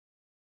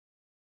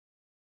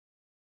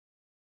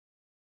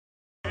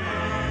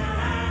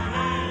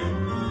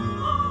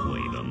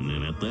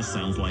This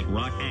sounds like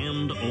rock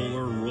and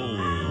or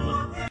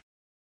roll.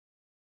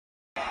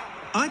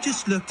 I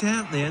just looked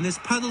out there and there's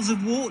puddles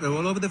of water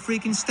all over the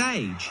freaking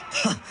stage.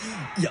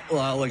 Yeah,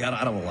 well, look, I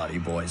don't want to lie to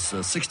you boys.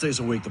 6 days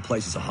a week, the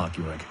place is a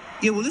hockey rink.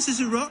 Yeah, well, this is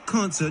a rock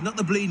concert, not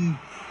the bleeding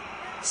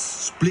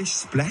splish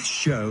splash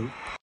show.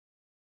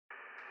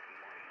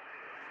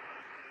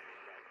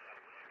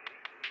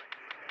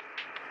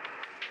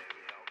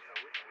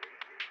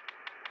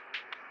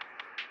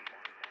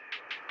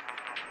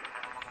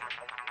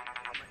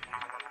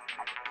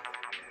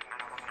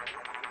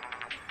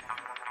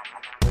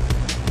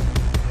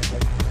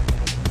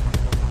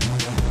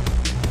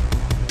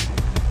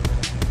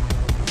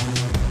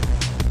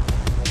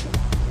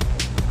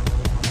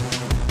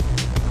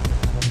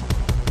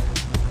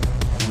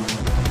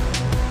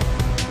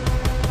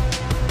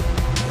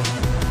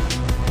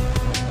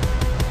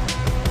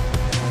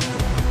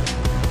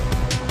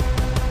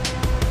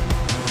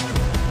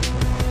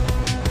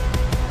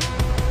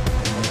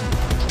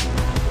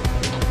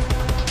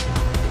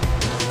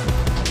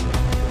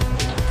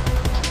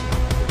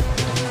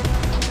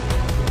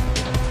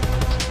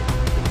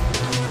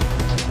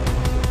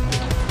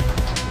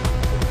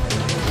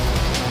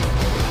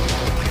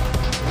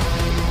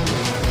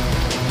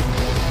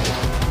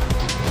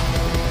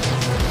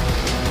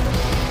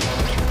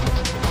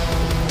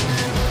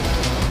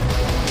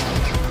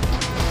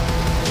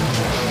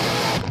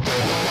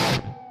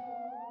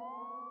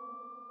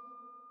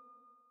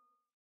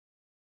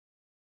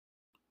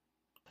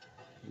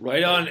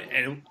 Right on,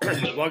 and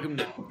welcome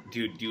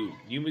to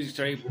New Music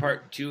Story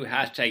Part 2,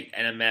 hashtag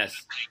NMS.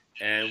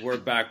 And we're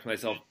back with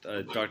myself,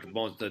 Dr.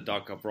 Bones, the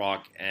Doc of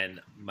Rock,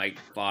 and Mike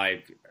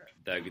 5,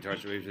 the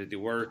guitarist of the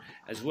were,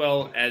 as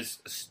well as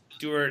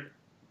Stuart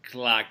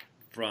Clack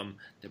from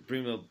the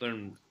Premium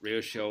Burn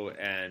Radio Show,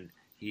 and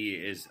he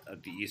is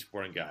the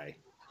Eastbourne guy.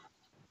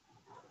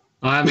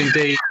 I am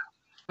indeed.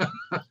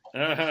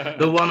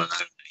 The one and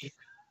only.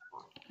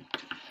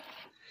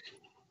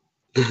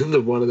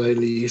 The one and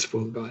only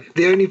Eastbourne guy.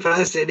 The only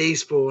person in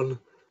Eastbourne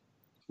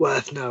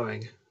worth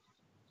knowing.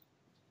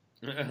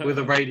 With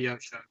a radio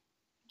show.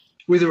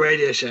 With a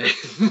radio show.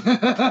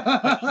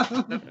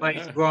 That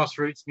plays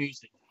grassroots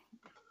music.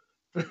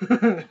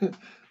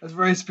 That's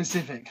very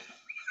specific.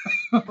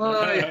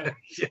 Oh, yeah.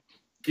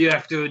 You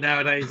have to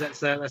nowadays. That's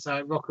how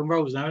it rock and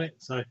rolls now, isn't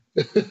it? So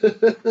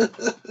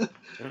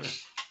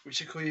we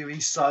should call you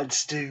East Side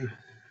Stew.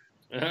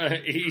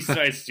 East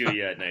Side Stew,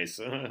 yeah, nice.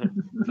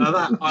 Now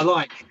that I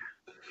like.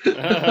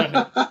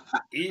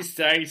 East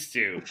Side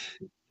Stew.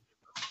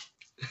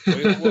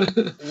 What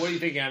do you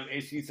think,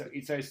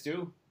 East Side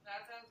Stew?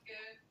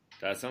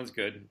 That sounds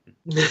good.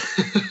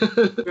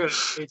 Good.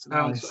 It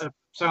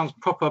sounds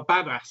proper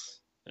badass.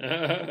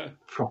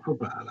 Proper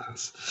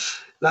badass.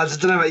 Lads, I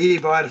don't know about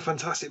you, but I had a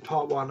fantastic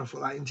part one. I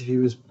thought that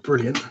interview was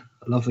brilliant.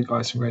 I love the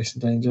guys from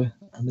Racing Danger,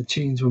 and the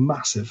tunes were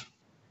massive.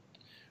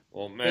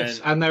 Oh, man. Yes,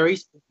 and they're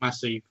Eastbourne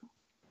massive.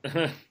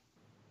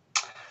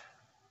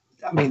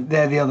 I mean,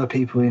 they're the other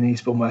people in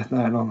Eastbourne worth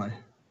knowing, aren't they?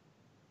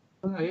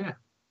 Oh, yeah.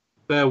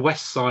 They're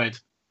West Side.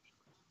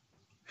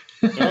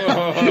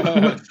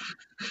 Oh,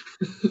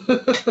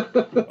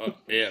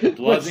 yeah,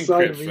 Bloods and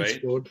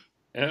Crips,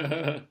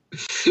 right?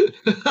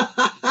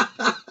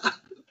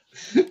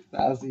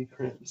 Lousy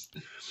Crips.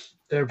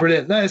 They're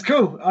brilliant. No, it's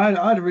cool. I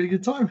had a really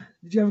good time.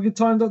 Did you have a good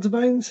time, Dr.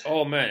 Bones?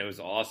 Oh, man, it was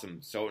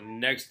awesome. So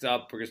next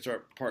up, we're going to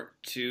start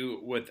part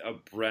 2 with a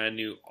brand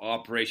new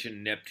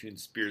Operation Neptune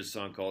Spears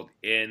song called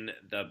In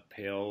the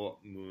Pale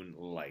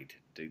Moonlight.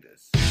 Dig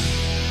this.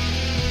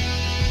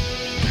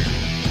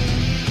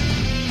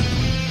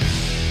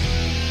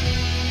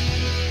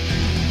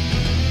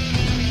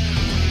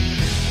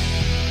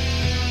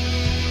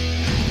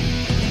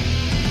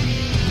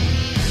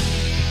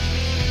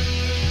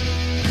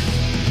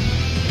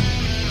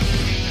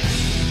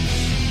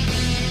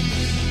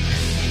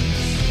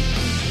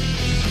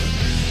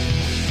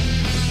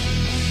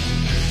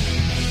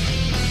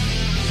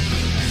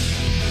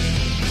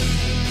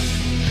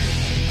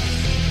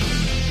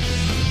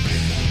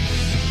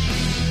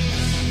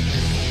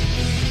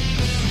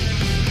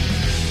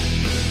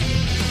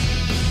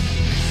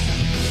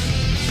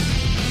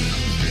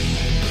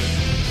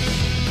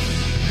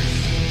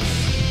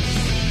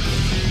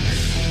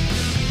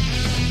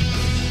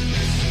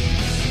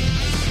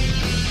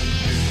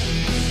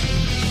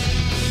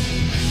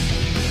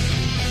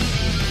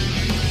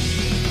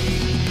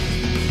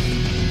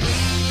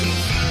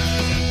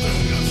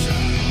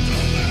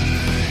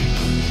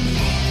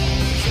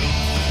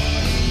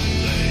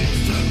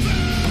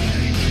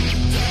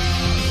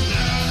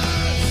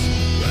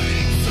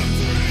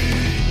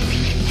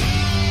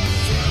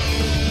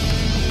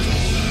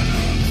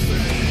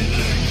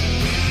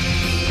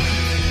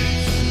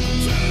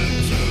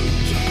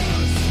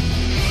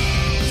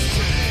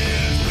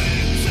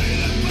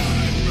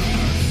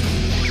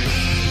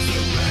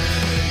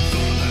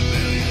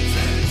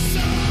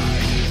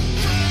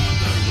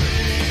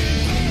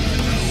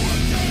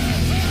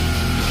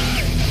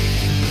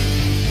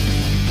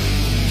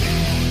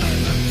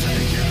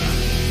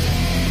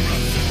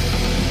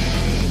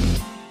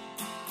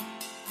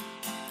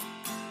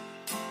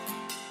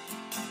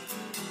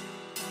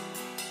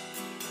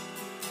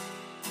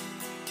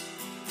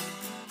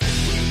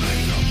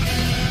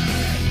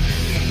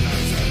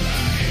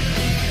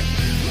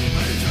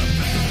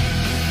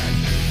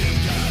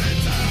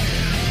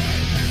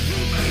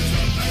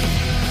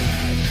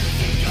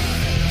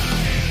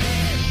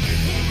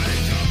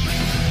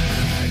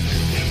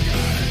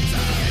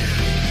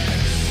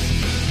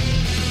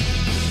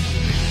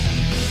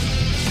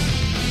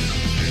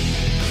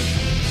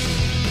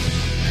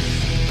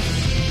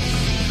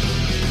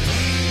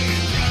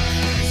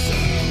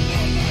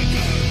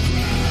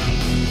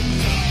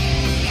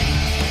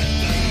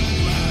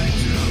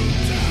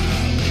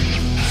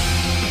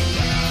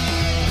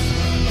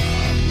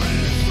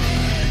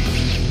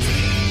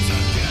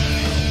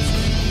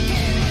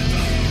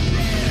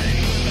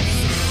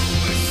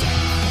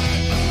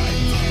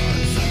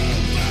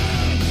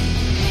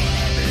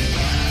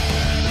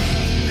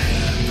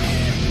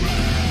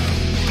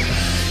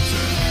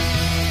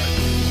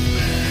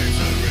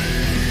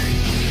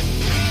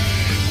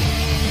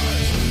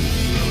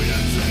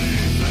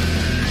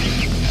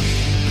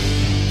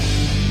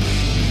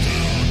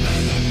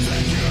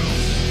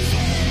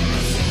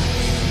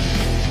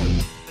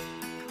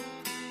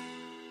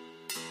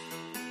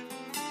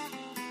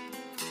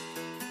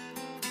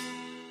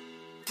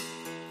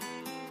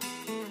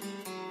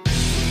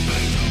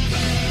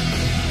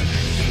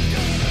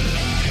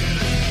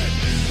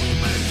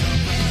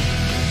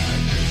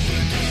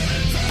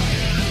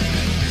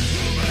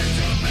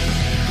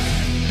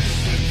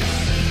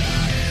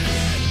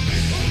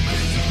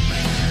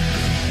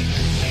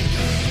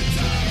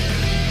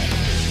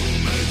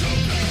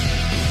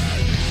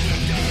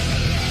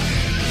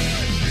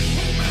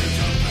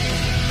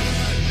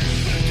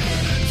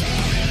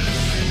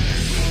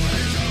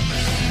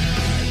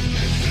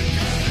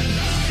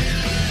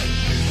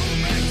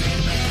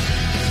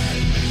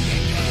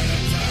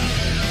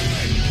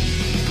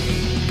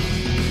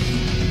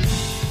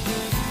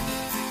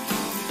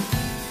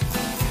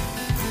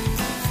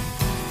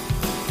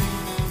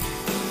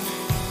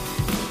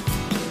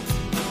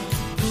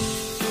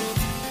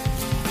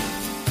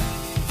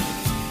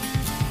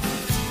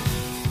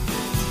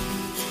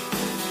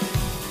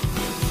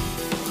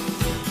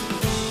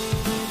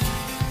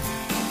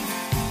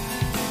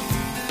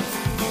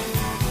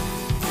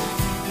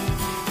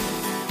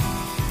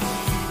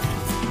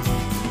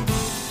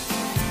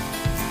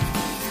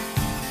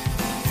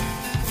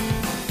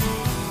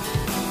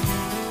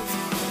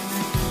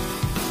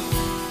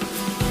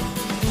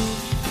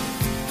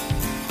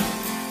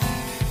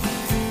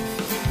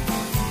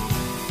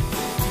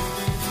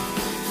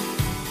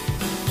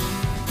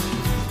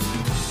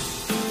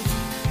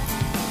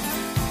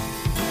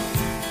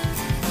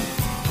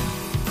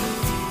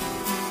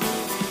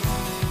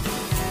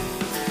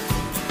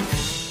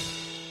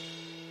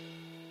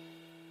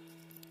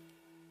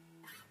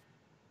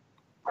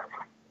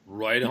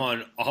 Right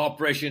on.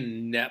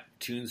 Operation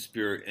Neptune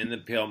Spear in the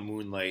Pale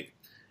Moonlight.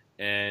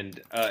 And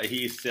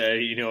he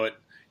said, you know what,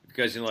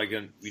 because you know, like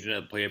we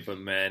didn't play it, but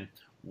man,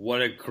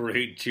 what a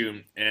great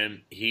tune. And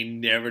he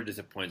never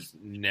disappoints.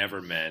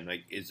 Never, man.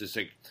 Like, it's just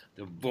like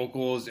the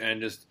vocals and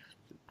just,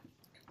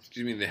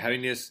 the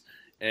heaviness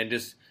and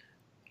just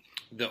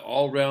the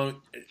all round,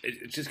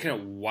 it's just kind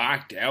of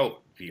whacked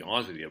out, to be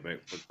honest with you, but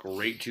a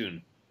great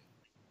tune.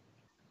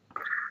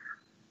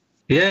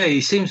 Yeah,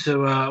 he seems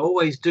to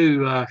always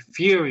do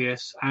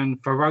furious and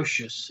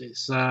ferocious.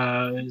 It's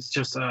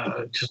just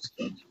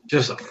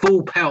a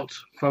full pelt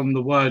from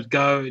the word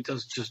go. It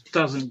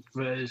doesn't.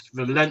 It's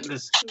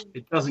relentless.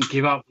 It doesn't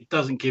give up. It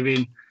doesn't give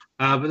in.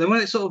 But then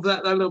when it's sort of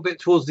that little bit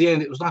towards the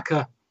end, it was like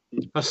a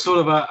sort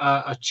of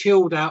a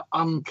chilled out,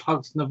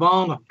 unplugged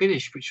Nirvana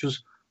finish, which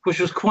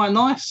was quite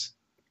nice.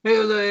 It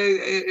was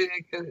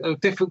a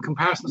different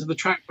comparison to the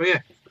track, but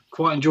yeah,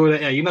 quite enjoyed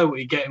it. Yeah, you know what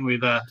you're getting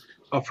with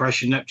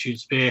Operation Neptune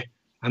Spear.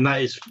 And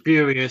that is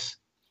furious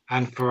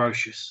and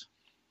ferocious.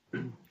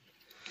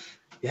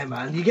 Yeah,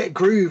 man. You get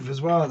groove as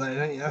well, though,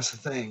 don't you? That's the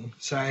thing.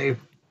 So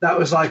that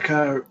was like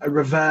a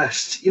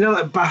reversed,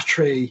 like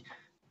Battery.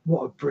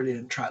 What a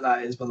brilliant track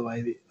that is, by the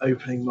way. The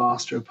opening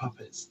Master of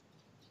Puppets.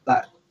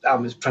 That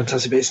album is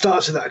fantastic. But it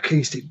starts with that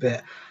acoustic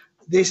bit.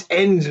 This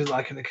ends with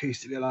like an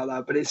acoustic bit like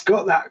that, but it's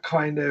got that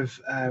kind of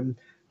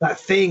that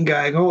thing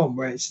going on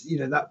where it's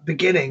that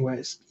beginning where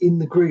it's in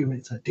the groove and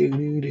it's like do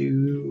do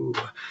do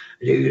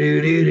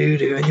do do do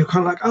do, and you're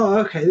kind of like, oh,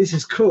 okay, this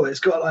is cool.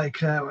 It's got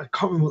like I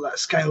can't remember what that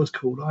scale's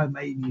called. Iron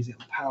Maiden use it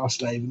on Power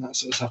Slave and that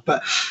sort of stuff,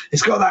 but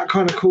it's got that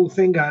kind of cool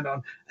thing going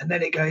on, and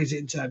then it goes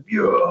into and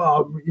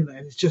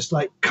it's just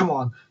like, come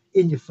on,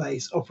 in your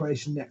face,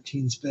 Operation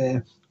Neptune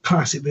Spear,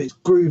 classic, but it's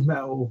groove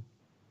metal.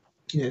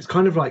 It's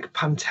kind of like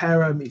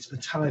Pantera meets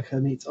Metallica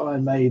meets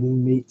Iron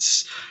Maiden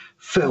meets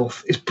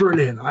Filth. It's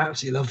brilliant. I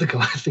absolutely love the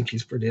guy. I think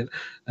he's brilliant.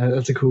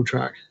 That's a cool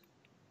track.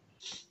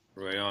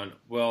 Right on.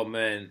 Well,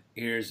 man,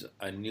 here's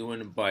a new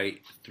one by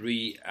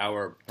 3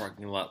 Hour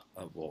Parking Lot.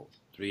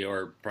 3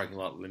 Hour Parking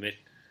Lot Limit.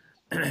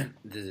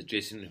 This is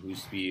Jason, who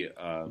used to be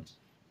a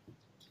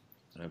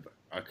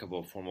couple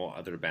of formal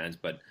other bands,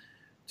 but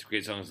it's a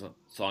great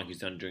song he's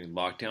done during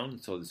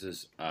lockdown. So this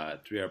is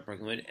 3 Hour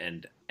Parking Limit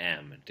and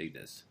Am. Dig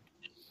this.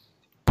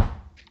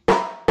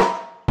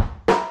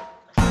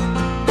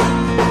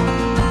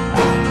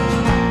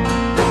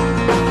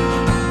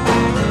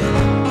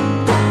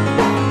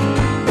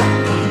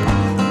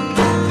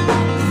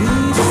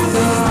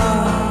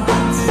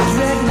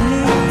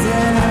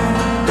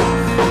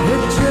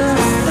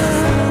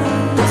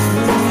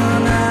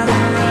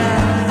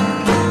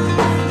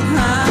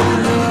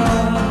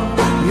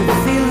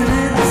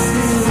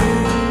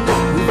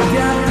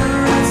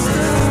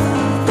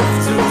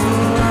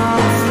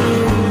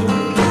 Through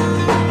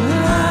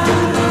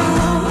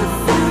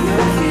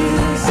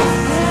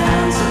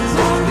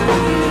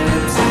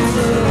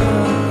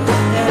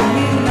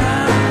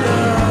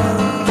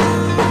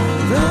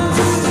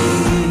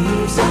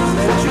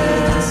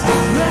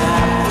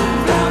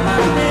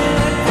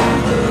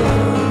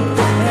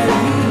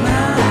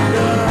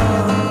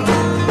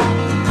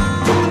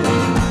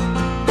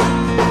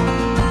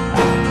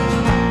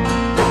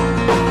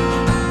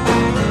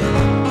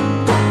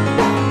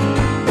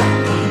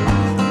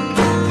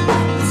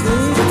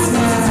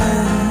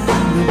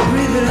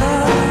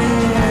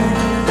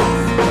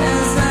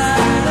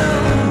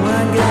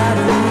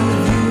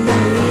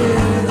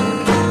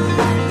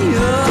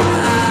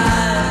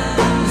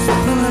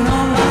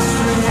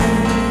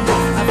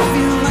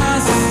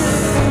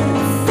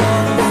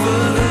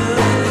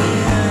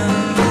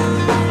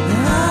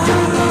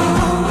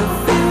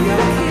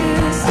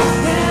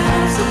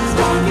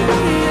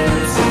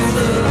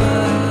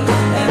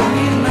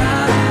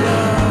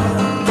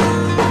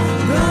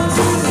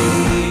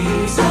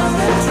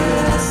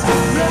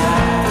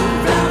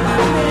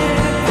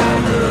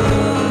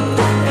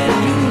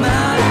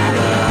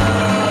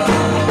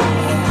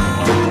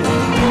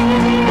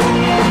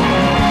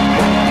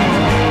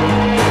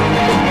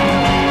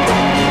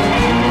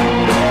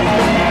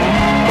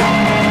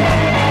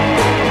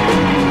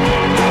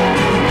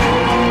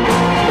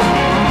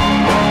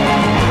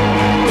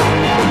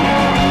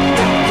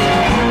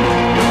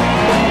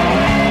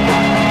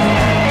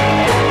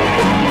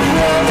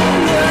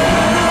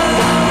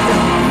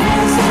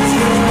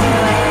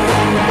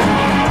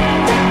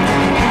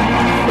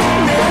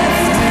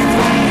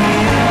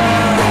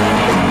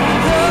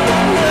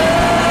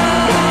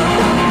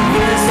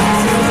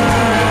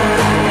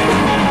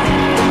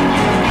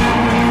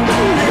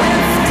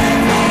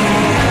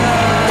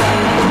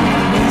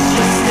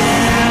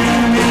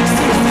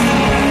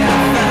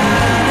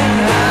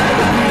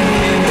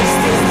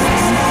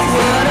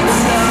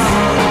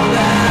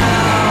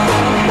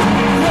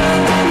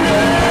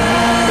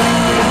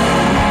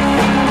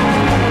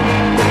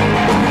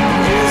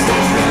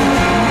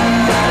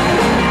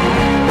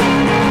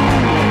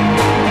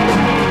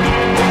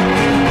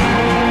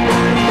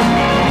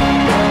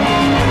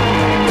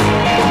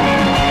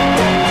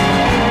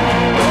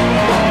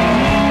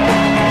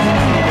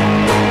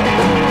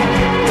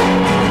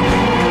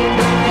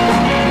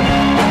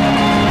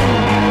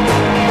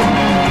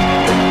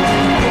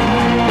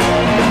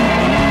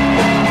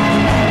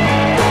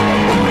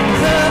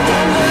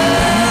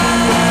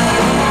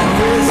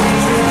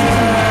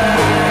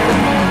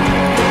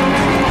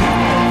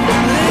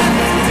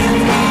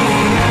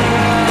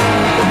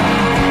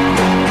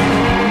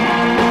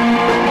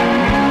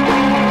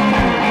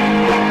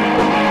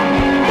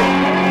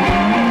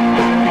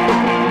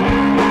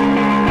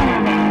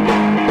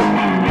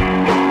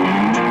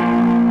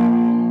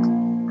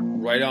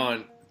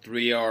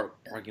 3-hour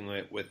parking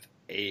limit with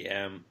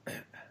AM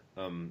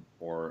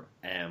or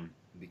AM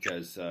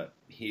because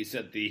he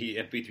sent the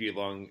MP3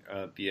 along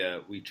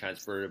via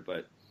WeTransfer,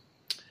 but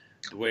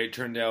the way it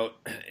turned out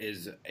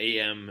is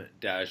AM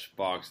dash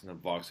Vox, and the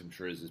Vox I'm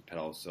sure is his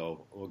pedal.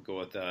 So we'll go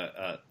with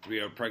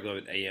 3-hour parking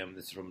limit AM.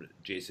 This is from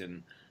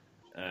Jason,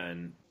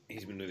 and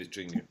he's been doing this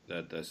during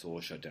the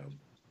solo shutdown.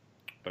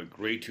 But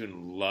great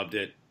tune, loved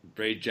it.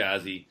 Very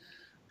jazzy,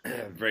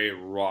 very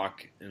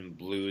rock and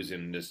blues,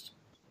 and just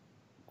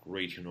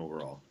great tune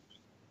overall.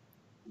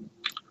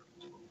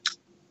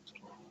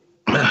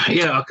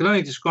 Yeah, I can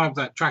only describe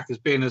that track as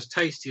being as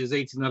tasty as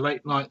eating a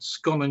late night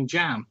scone and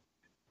jam.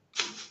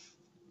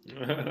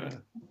 It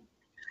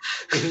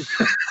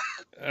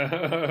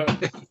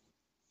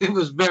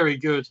was very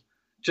good,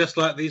 just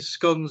like these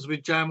scones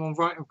with jam on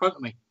right in front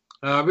of me.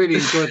 I really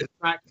enjoyed the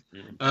track.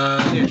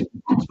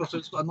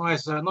 It's got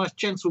a nice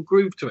gentle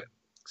groove to it.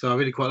 So I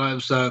really quite like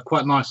it. It was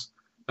quite nice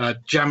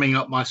jamming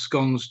up my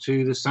scones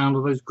to the sound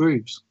of those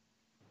grooves.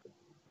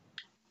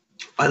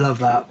 I love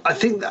that. I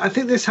think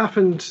this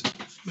happened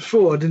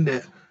before, didn't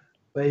it?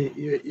 Where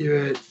you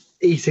were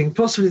eating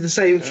possibly the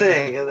same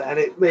thing, and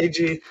it made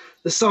you,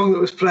 the song that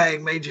was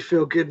playing made you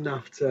feel good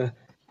enough to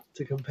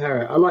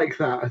compare it. I like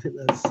that. I think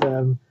that's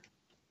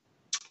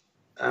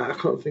I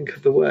can't think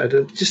of the word.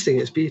 I just think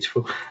it's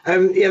beautiful.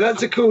 Yeah,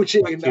 that's a cool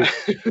tune.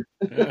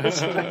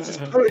 That's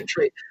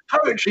poetry.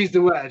 Poetry's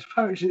the word.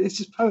 Poetry. It's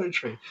just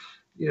poetry.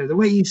 You know, the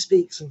way you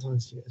speak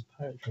sometimes is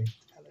poetry.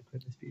 It's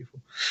eloquent. It's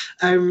beautiful.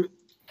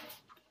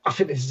 I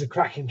think this is a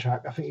cracking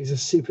track. I think he's a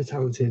super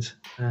talented,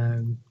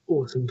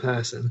 awesome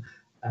person,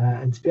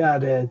 and to be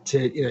able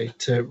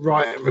to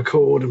write and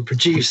record and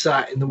produce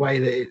that in the way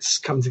that it's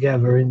come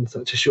together in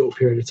such a short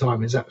period of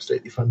time is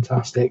absolutely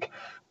fantastic.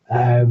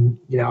 I'm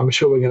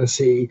sure we're going to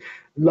see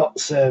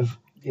lots of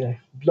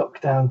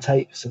lockdown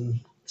tapes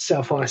and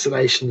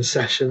self-isolation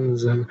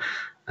sessions and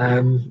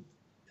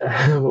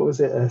what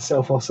was it?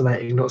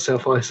 Self-oscillating, not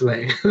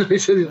self-isolating. I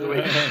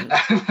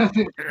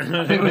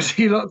think we'll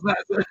see lots of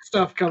that sort of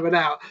stuff coming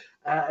out.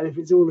 And if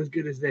it's all as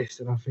good as this,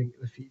 then I think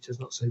the future's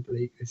not so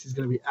bleak. This is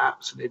going to be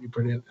absolutely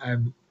brilliant.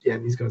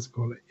 These guys are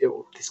quality.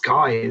 This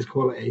guy is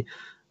quality.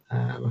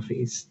 I think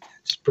he's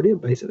just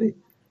brilliant, basically.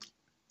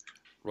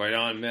 Right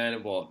on,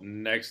 man. Well,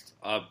 next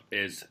up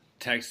is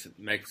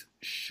Tex-Mex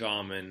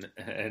Shaman.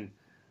 And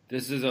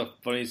this is a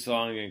funny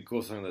song and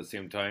cool song at the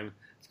same time.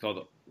 It's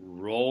called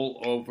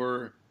Roll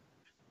Over.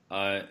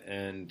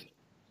 And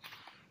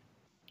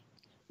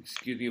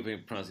excuse me if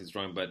I pronounce this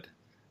wrong, but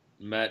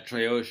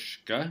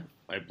Matryoshka,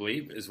 I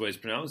believe, is what it's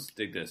pronounced.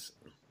 Dig this.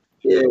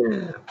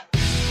 Yeah.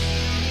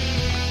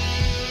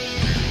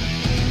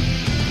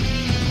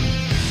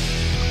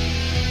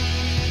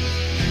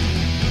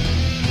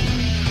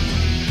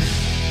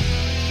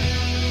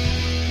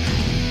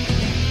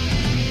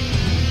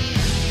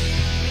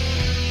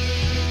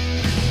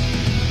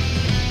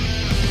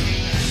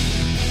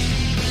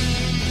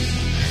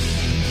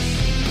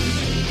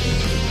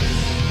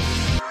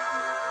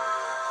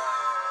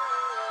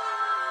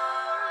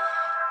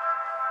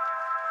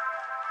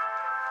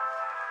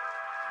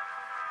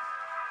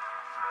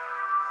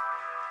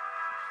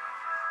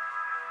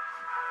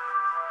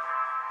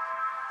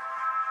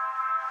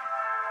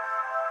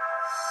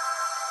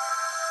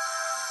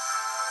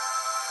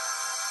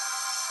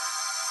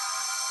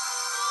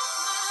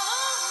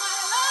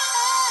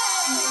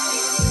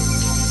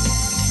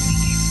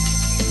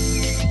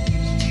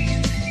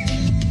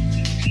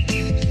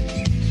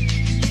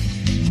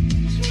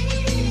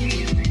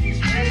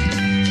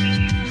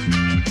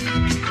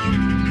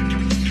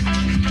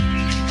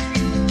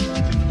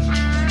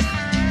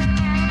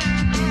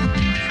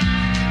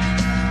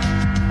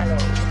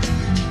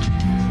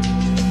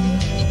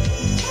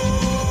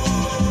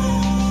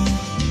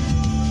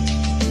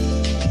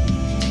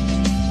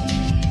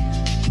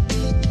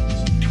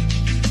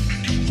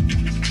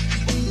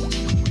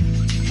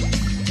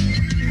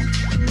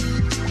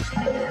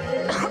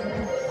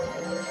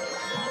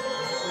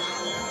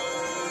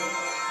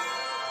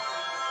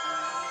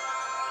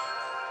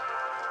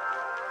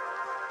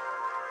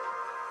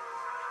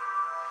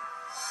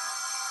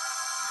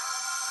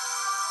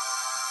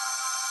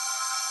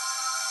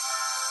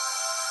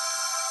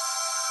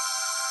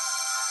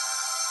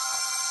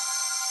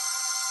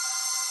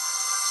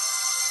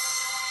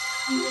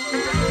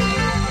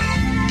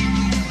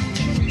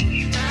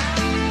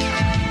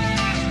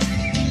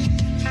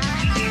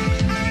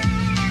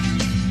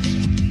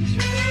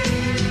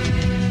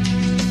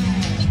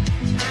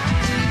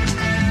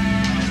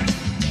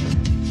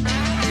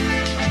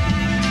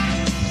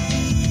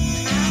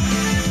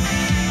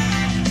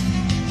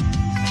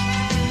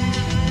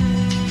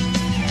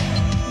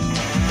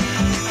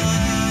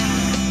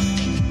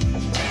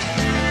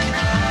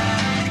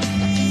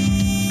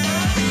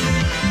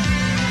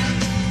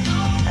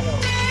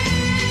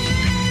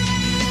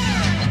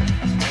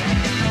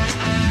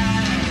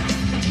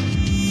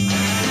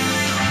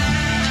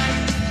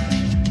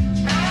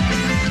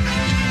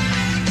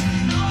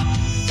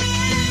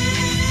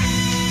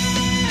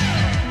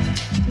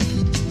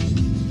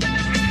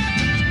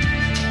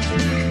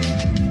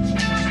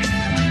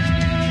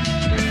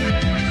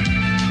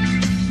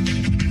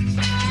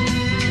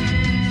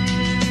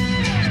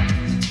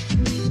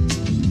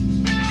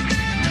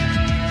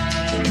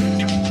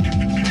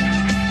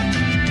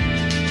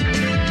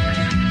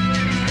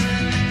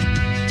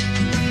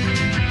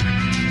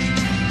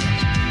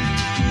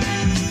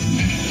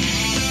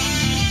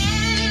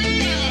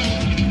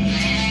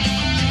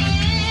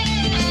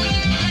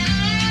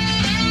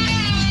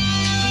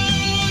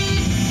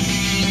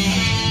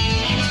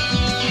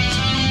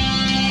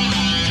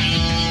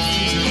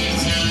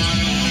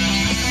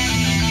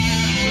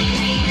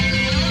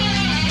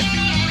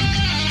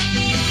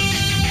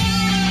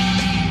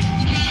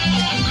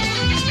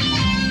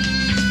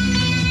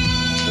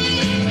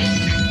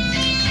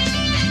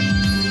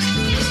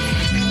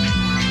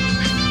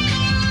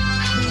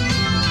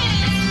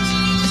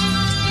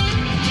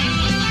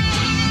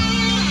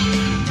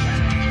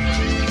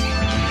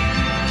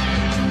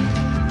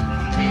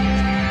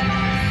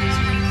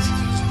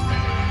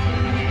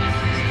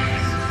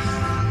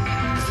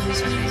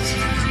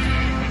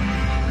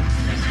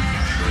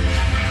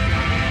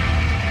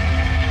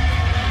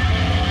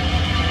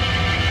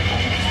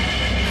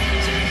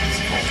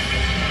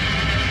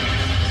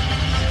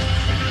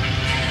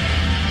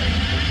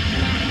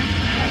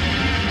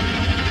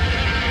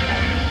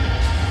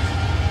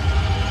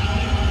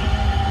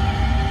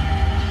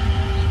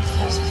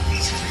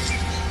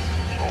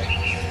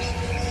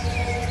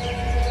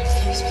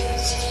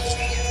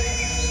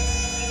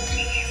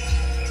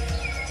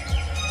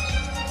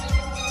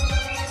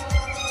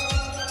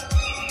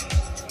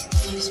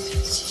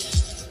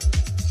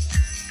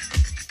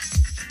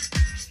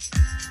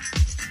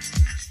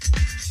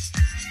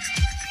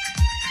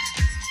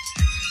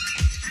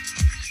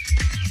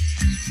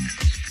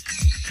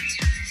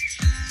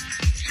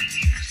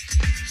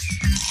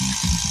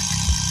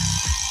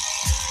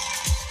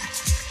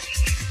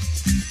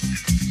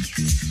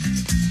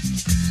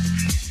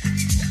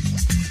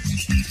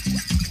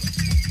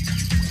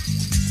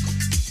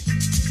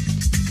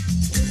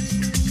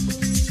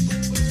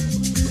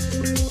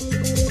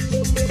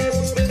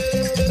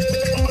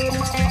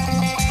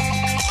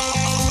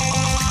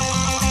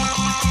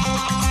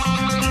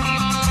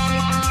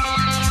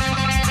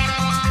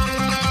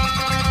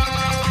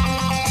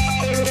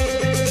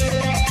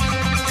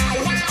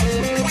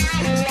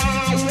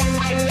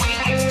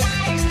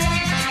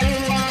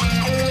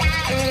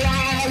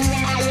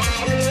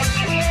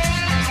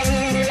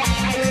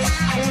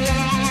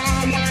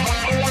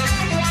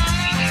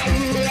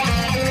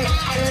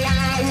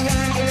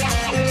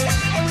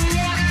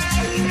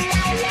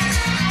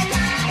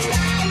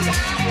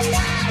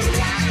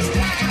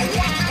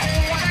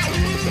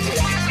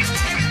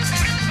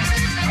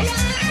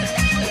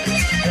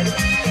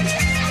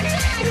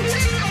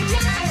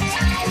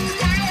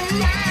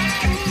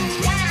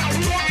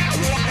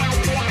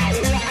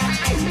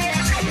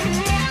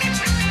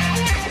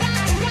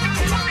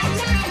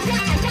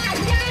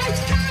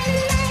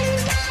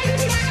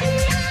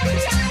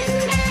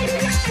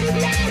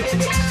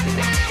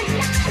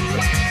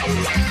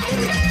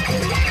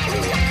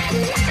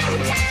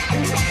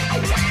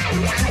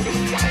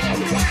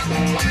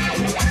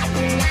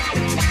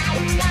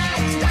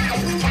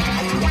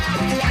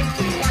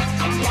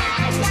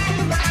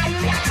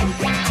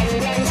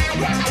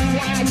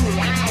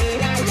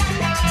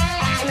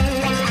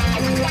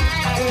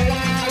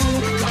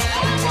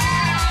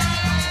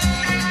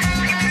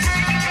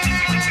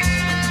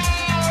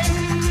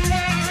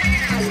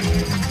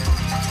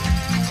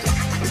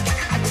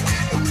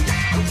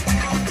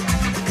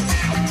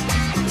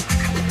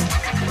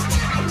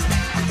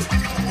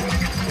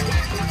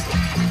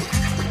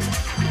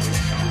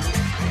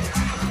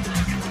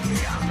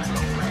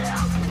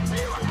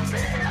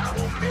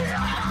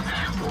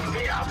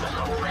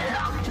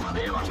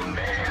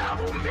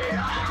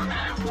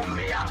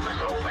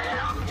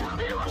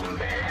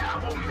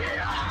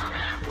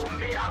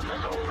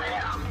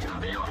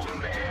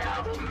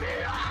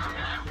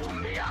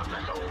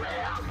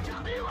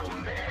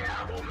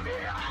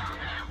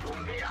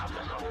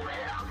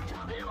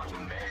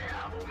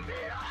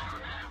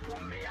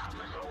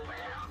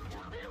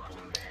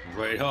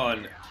 Right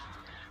on.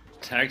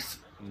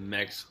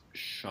 Tex-Mex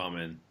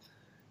Shaman.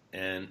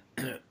 And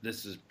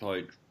this is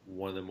probably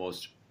one of the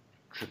most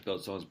tripped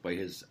out songs by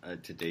his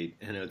to date.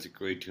 And it's a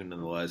great tune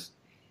nonetheless.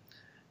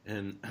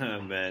 And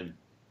man,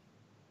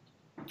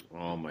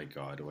 oh my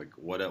god, like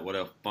what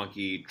a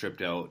funky,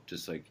 tripped out,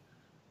 just like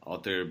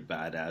out there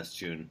badass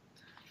tune.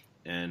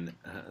 And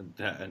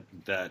that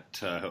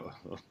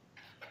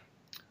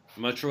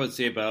I'm not sure what to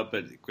say about it,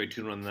 but great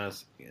tune on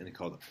this, and it's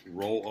called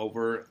Roll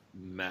Over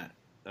Matt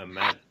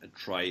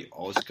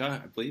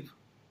Tryoska, I believe.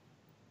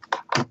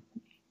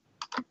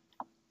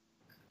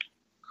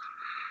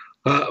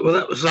 Well,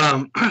 that was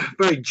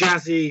very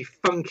jazzy,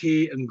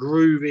 funky, and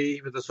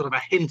groovy, with a sort of a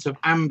hint of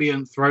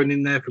ambient thrown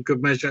in there for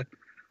good measure.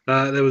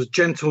 There was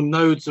gentle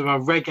nodes of a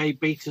reggae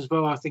beat as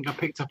well, I think I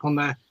picked up on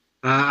there.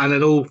 And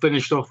it all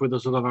finished off with a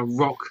sort of a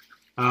rock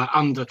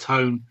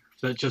undertone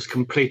that just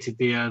completed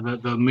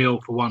the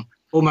meal for one.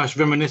 Almost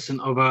reminiscent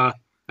of a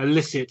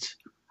illicit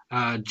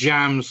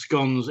jam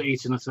scones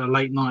eaten at a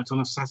late night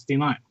on a Saturday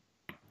night.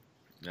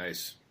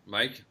 Nice.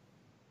 Mike?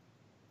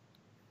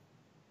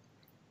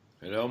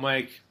 Hello,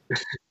 Mike.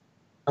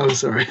 Oh,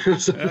 sorry.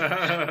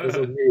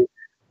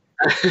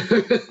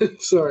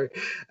 Sorry.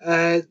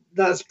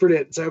 That's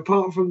brilliant. So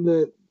apart from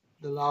the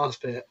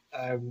last bit,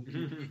 I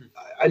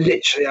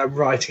literally am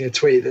writing a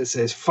tweet that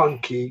says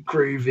funky,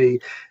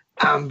 groovy,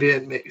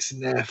 ambient mix in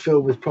there,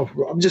 filled with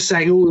proper. I'm just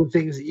saying all the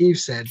things that you've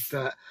said,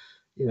 but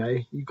you know,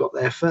 you got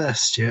there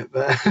first, Stuart.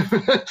 But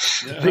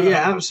but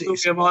yeah, absolutely.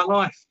 It's my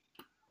life.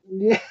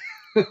 Yeah.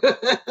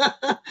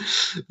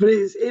 But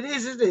it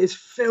is, isn't it? It's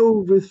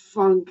filled with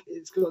funk.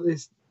 It's got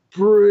this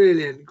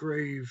brilliant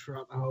groove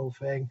throughout the whole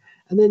thing,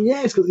 and then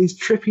it's got these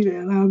trippy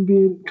little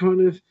ambient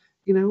kind of,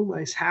 you know,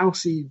 almost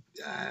housey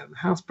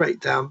house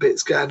breakdown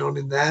bits going on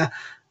in there.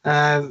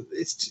 And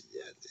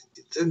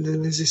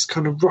then there's this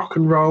kind of rock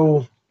and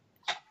roll,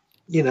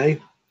 you know,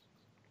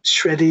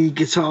 shreddy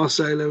guitar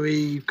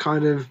solo-y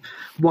kind of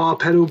wah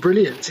pedal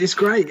brilliance. It's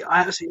great.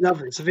 I absolutely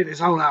love it. So I think this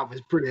whole album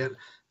is brilliant.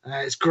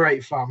 It's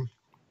great fun.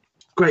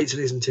 Great to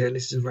listen to, and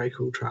this is a very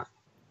cool track.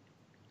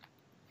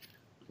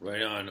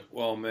 Right on.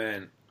 Well,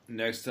 man,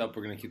 next up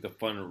we're going to keep the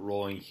fun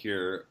rolling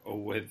here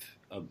with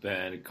a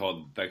band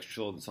called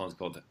Vexual. The song's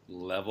called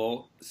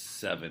Level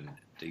 7.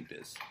 Dig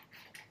this.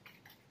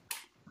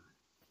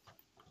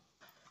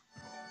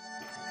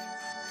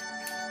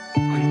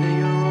 When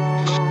they are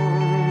all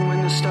gone,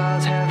 when the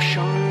stars have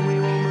shone, we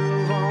will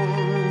move on.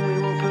 We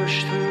will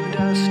push through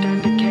dust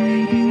and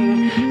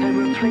decaying and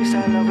replace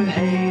our love with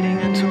hating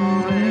and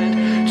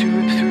torment to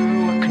rip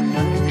through a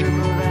conundrum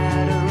of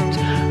atoms,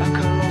 a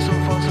colossal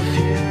force of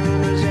fear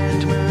and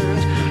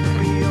resentment.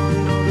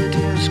 Beyond all the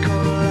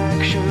discordant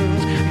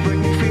actions, break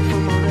me free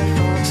from all their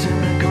thoughts and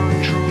their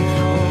control.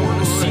 I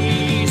wanna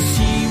see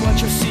what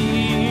you're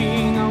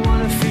seeing. I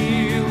wanna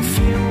feel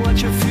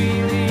what you're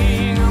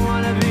feeling. I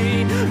wanna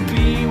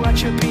be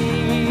what you're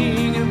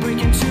being, and break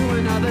into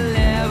another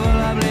level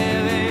of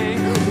living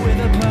with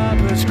a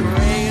purpose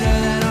greater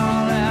than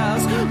all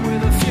else,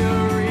 with a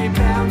fury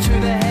bound to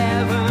the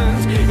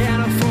heavens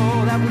and a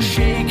fall that will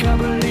shake a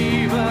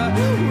believer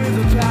with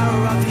the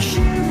power of the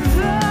universe.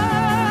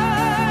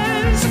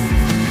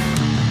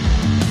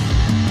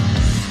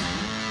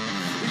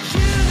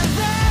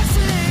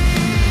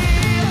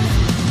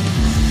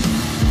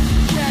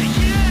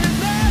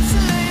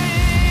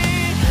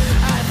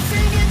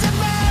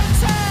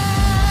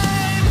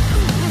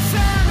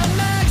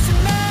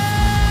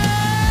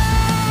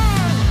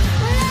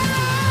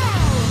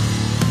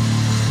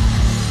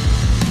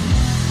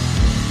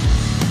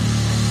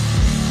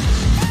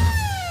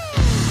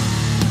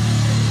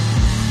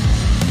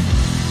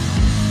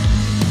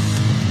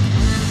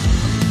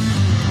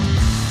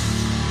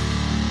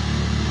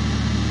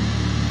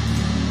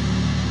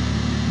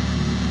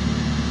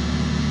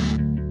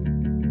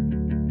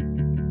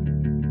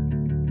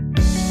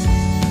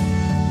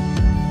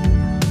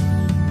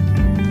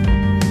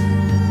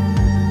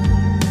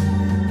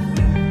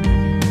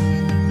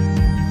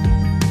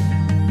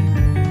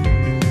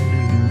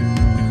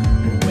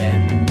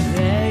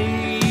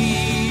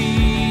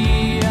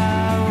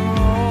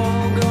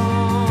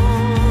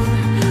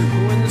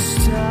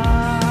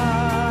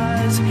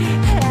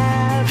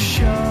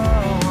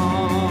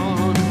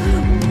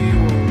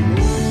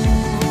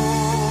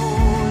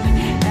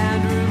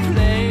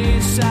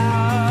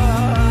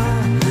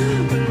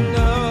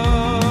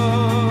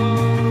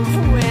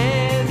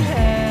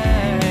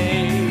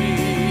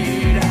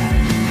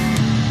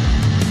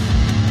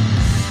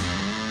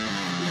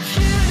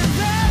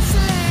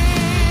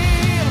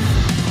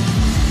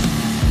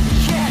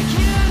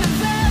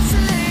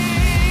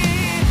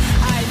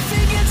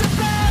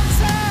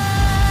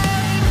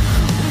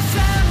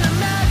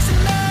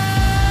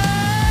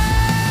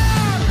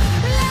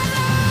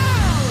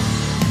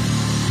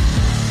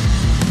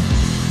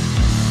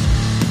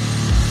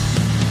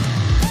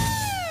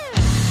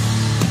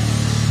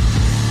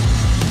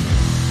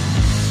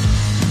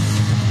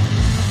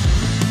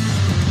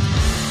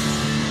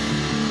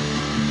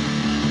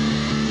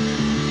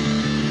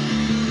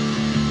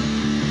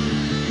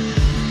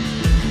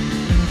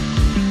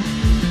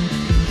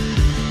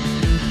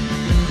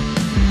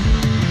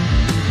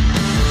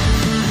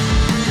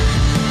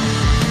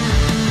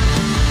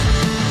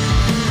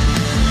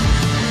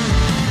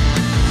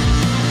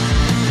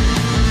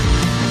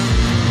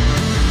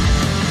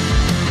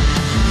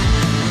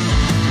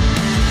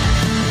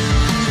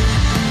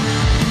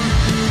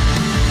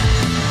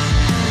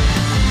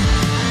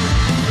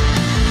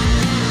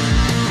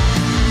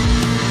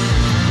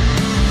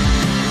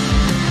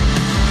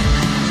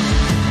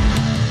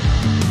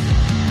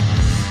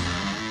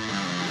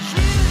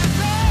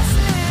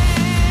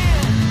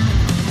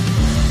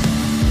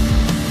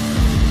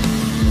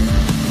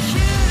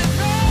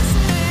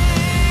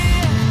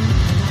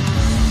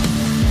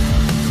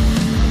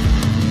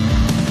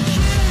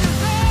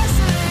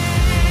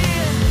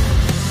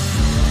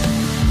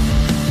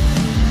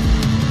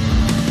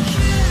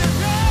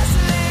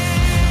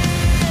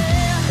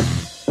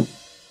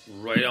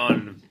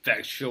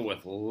 Vexual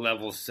with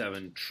Level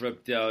 7,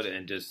 tripped out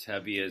and just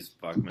heavy as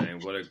fuck, man.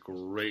 What a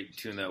great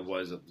tune that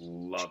was.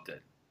 Loved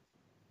it.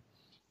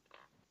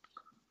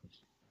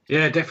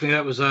 Yeah, definitely.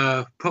 That was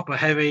proper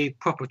heavy,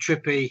 proper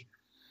trippy,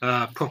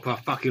 proper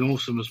fucking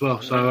awesome as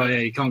well. So, yeah,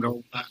 you can't go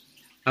with that.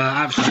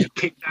 Absolutely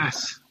kicked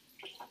ass.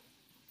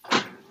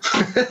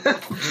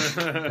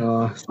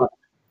 It's like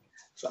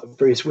a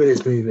Bruce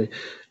Willis movie.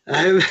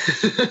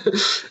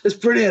 It's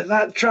brilliant.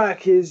 That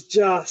track is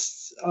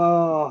just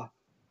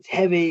it's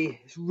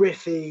heavy, it's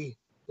riffy,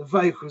 the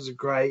vocals are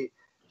great.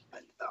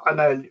 I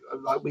know,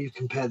 like, we've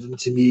compared them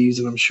to Muse,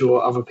 and I'm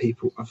sure other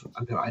people,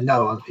 I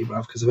know other people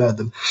have because I've heard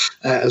them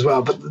as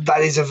well. But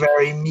that is a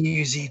very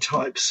Musey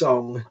type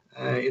song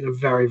in a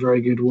very,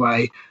 very good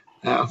way.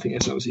 I think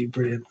it's absolutely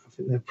brilliant. I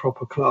think they're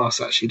proper class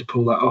actually to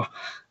pull that off.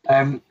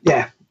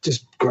 Yeah,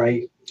 just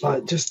great.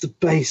 Like, just the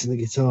bass and the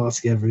guitar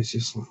together is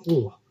just like,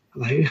 oh,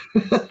 hello.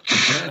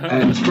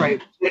 It's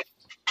great.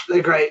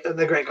 they're great, and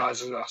they're great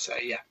guys as well. So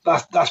yeah,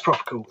 that's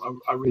proper cool.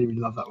 I really, really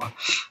love that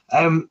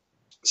one.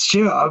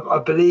 Stuart, I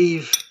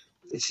believe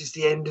this is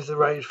the end of the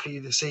road for you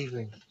this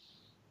evening.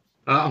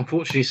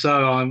 Unfortunately,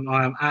 so I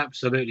am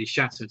absolutely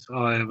shattered.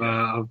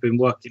 I've been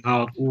working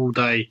hard all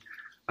day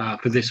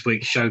for this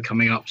week's show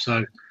coming up,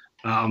 so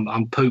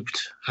I'm pooped,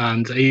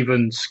 and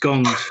even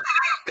scones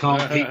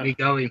can't keep me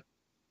going.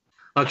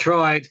 I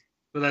tried,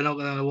 but they're not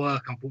going to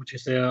work.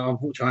 Unfortunately,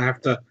 I have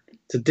to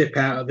dip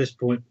out at this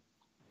point.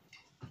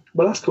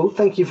 Well, that's cool.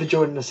 Thank you for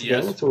joining us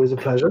again. Yes. It's always a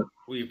pleasure.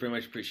 We very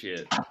much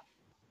appreciate it.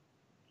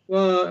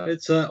 Well,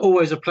 it's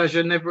always a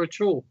pleasure, never a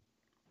chore.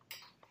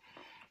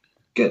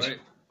 Good.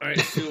 All right.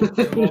 So,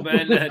 well,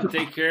 man,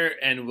 take care,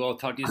 and we'll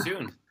talk to you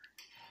soon.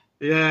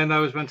 Yeah,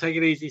 no, man. Take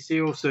it easy. See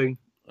you all soon.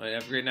 All right,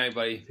 have a great night,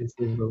 buddy.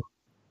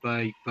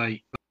 Bye.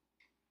 We'll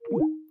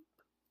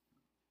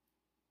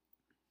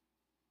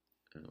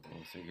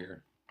see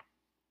here.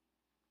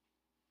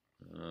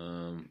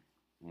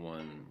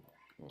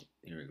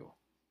 Here we go.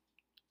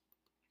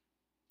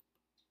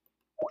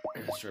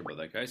 Sorry about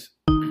that, guys.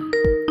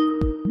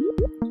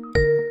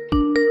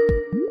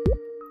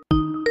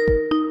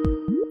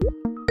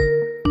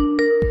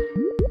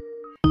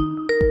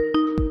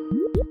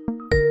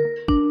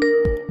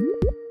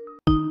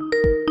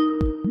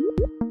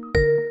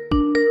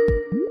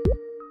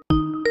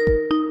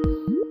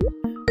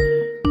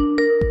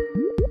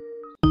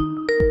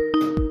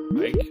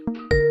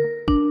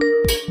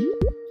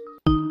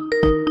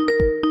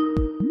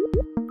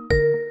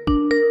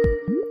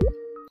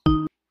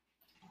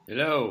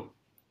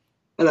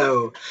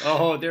 Hello.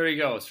 Oh, there we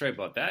go. Sorry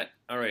about that.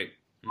 All right.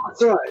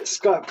 That's all right.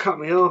 Skype cut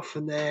me off,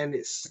 and then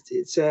it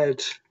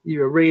said you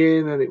were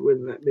ringing, and it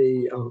wouldn't let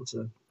me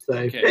answer. So,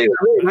 okay. Anyway,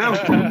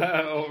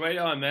 oh, right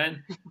on,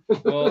 man.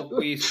 Well,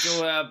 we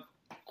still have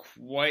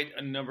quite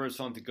a number of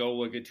songs to go.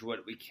 We'll get to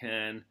what we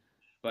can.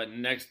 But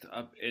next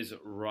up is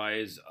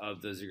Rise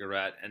of the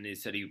Ziggurat, and they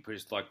said he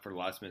pushed luck for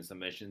last-minute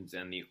submissions,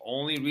 and the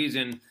only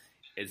reason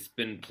it's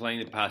been playing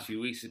the past few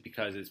weeks is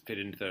because it's fit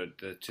into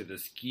the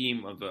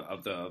scheme of the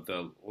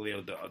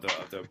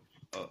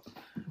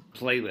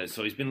playlist.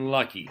 So he's been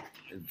lucky,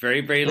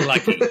 very, very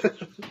lucky.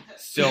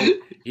 So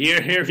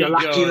here we go.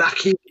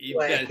 Lucky.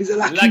 He's a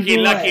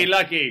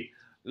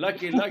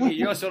lucky.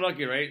 You're so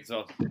lucky, right?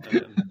 So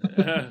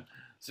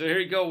so here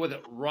we go with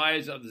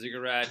Rise of the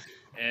Ziggurat,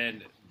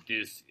 and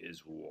this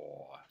is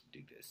war.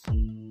 Dig this.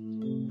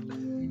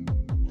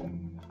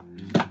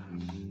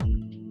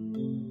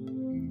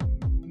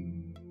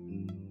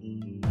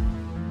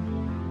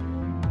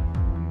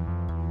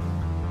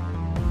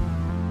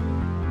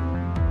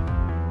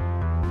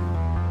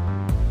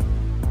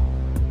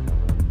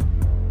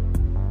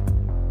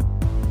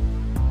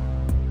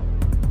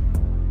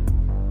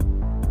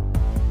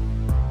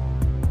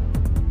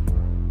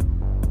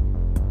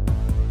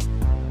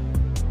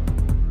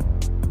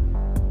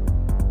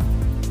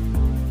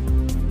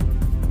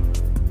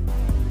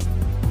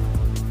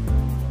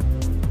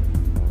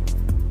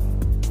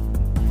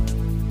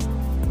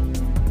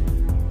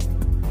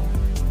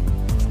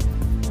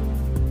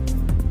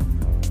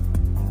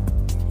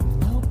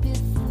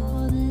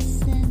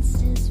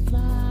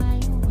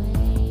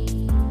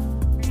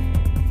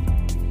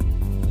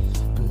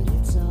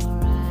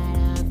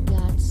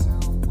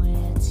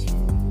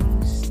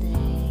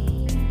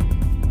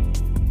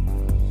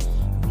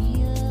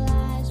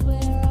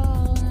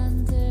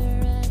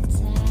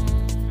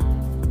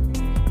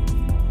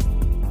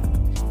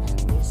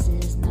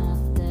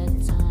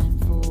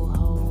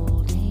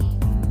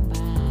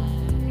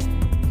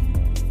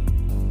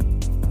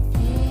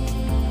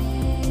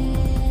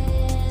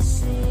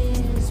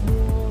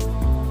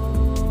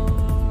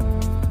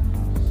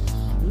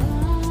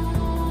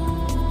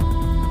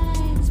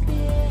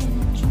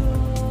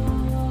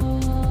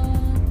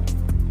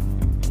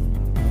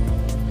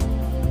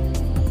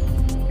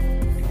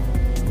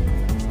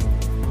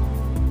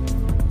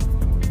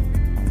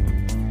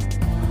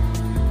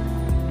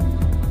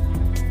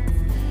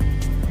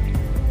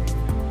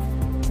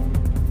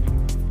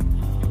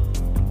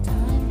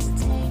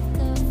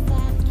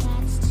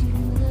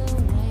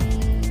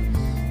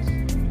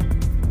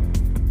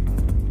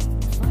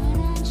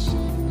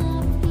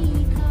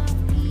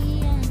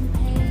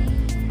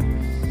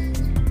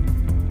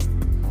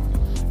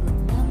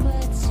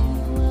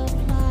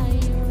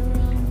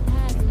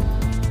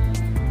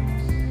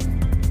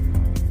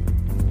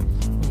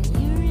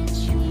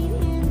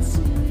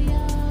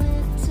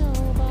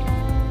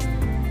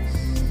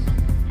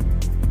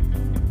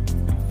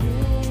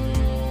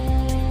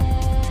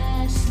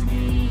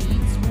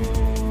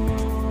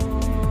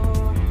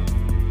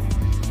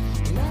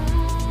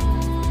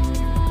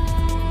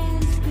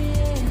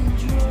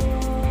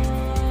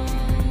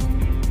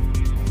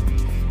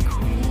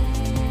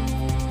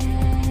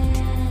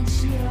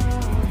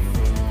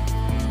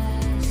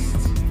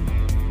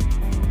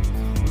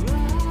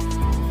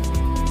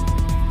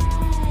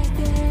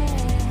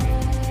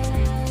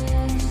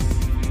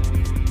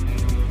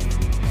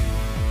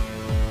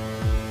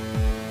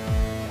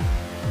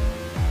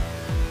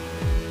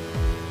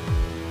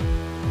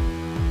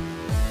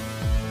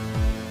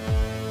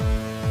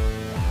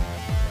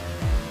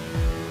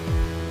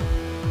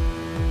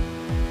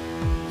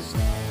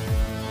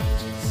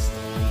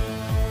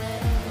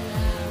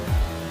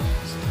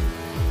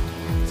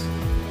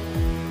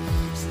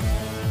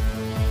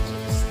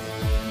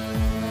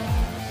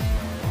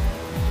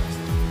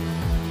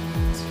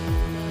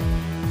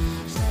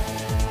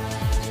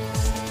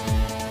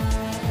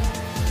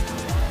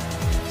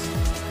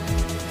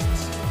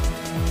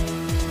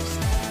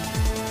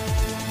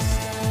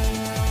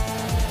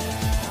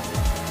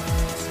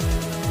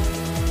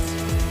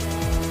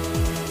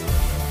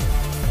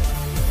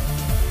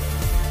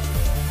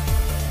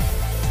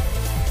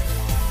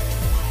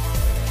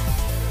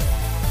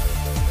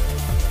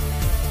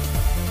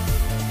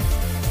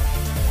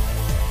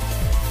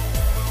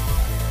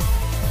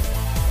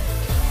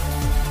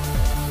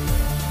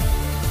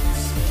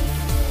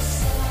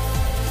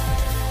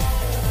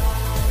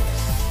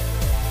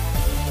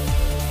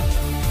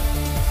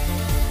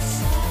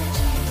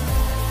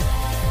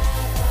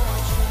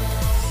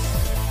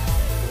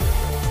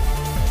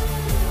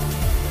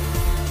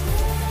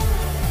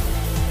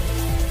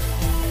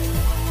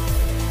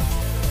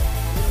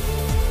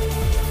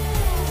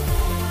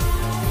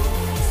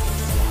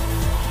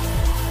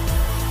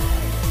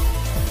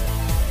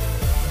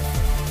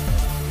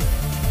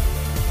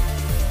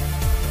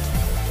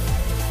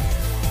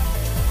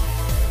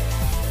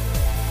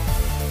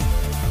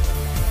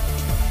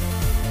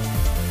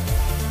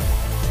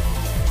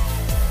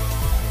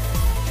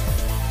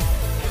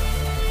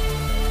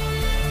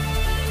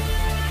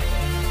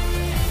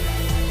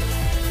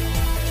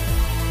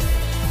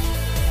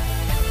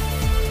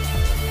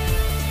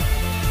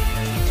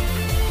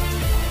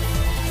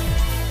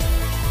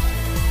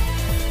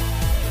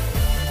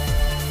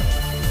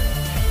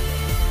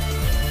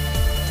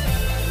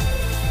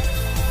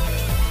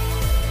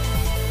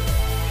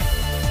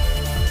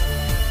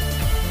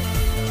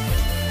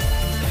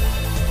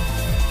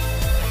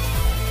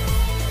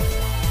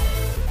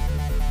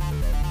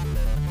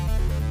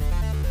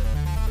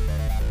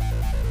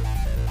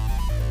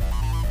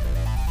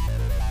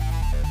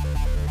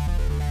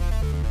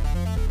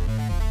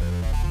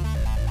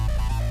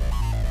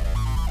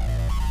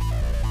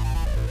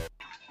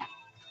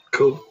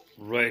 cool.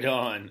 Right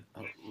on.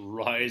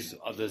 Rise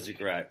of the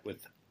Ziggurat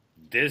with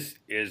This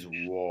Is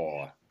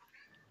War.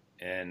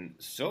 And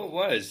so it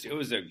was. It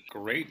was a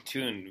great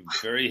tune.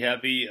 Very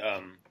heavy,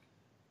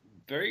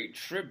 very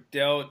tripped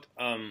out,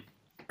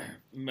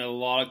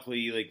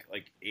 melodically,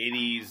 like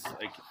 80s,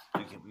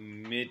 like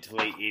mid to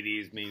late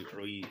 80s, maybe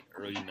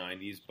early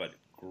 90s, but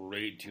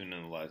great tune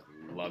nonetheless.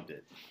 Loved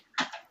it.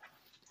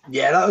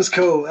 Yeah, that was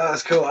cool. That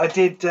was cool. I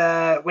did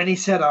when he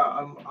said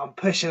I'm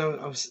pushing.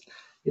 I'm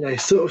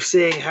sort of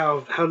seeing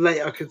how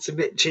late I could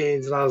submit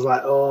tunes, and I was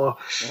like, oh,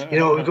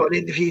 we've got an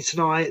interview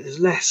tonight. There's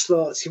less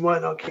slots. You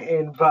might not get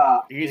in,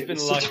 but he's been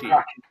lucky.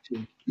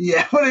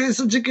 Yeah, well, it's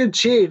such a good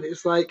tune.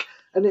 It's like,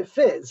 and it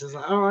fits. It's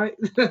like, all right,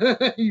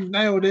 you've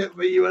nailed it,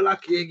 but you were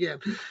lucky again.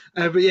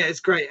 But yeah, it's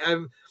great.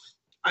 I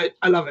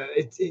love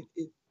it.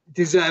 It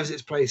deserves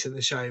its place in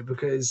the show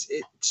because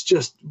it's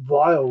just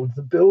wild.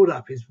 The build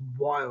up is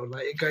wild.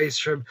 Like, it goes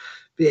from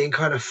being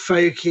kind of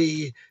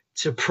folky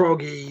to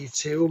proggy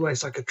to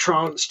almost like a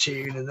trance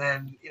tune, and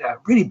then it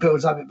really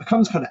builds up. It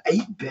becomes kind of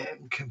 8-bit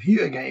and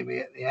computer gamey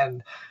at the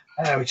end,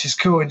 which is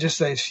cool in just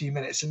those few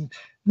minutes. And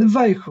the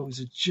vocals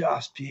are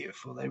just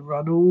beautiful. They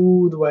run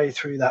all the way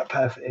through that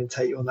perfectly and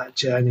take you on that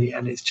journey,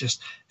 and it's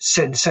just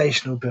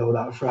sensational build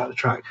up throughout the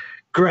track.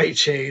 Great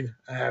tune.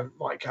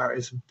 Mike Garrett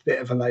is a bit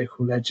of a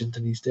local legend,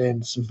 and he's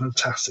doing some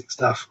fantastic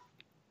stuff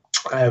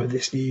with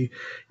this new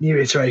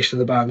iteration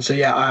of the band. So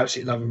yeah, I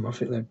absolutely love them. I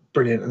think they're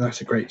brilliant, and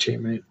that's a great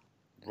tune, mate.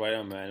 Right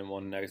on, man.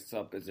 One next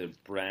up is a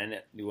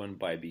brand new one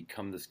by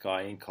Become the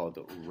Sky and called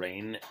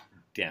Rain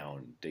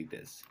Down. Dig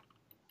this.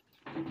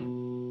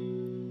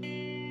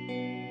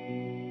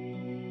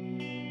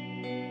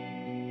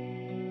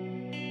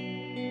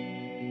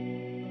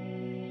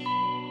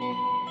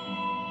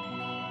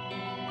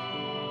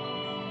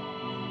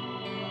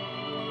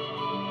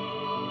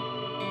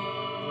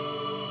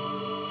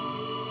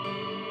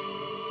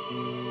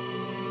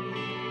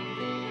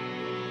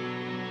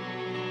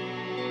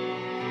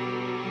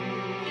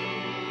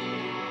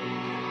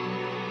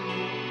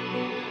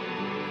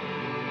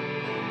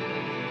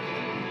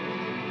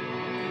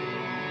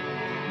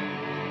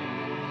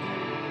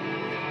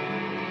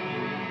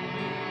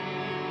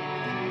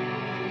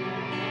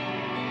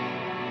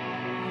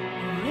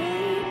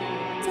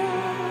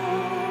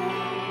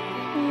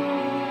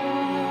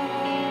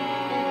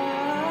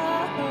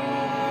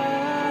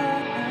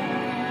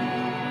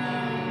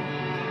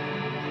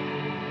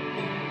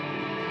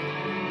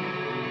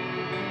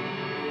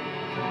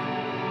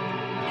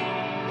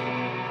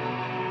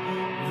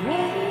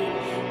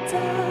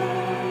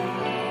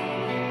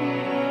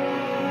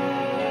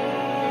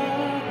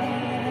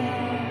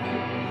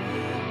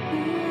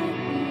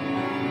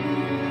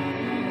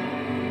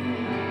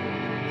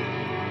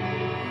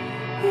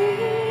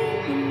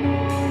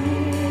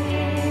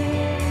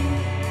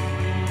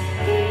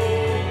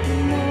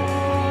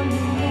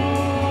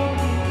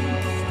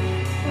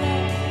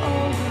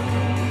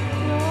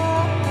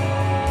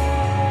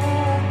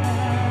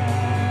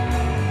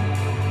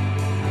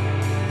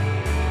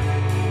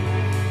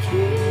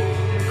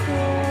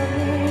 Keep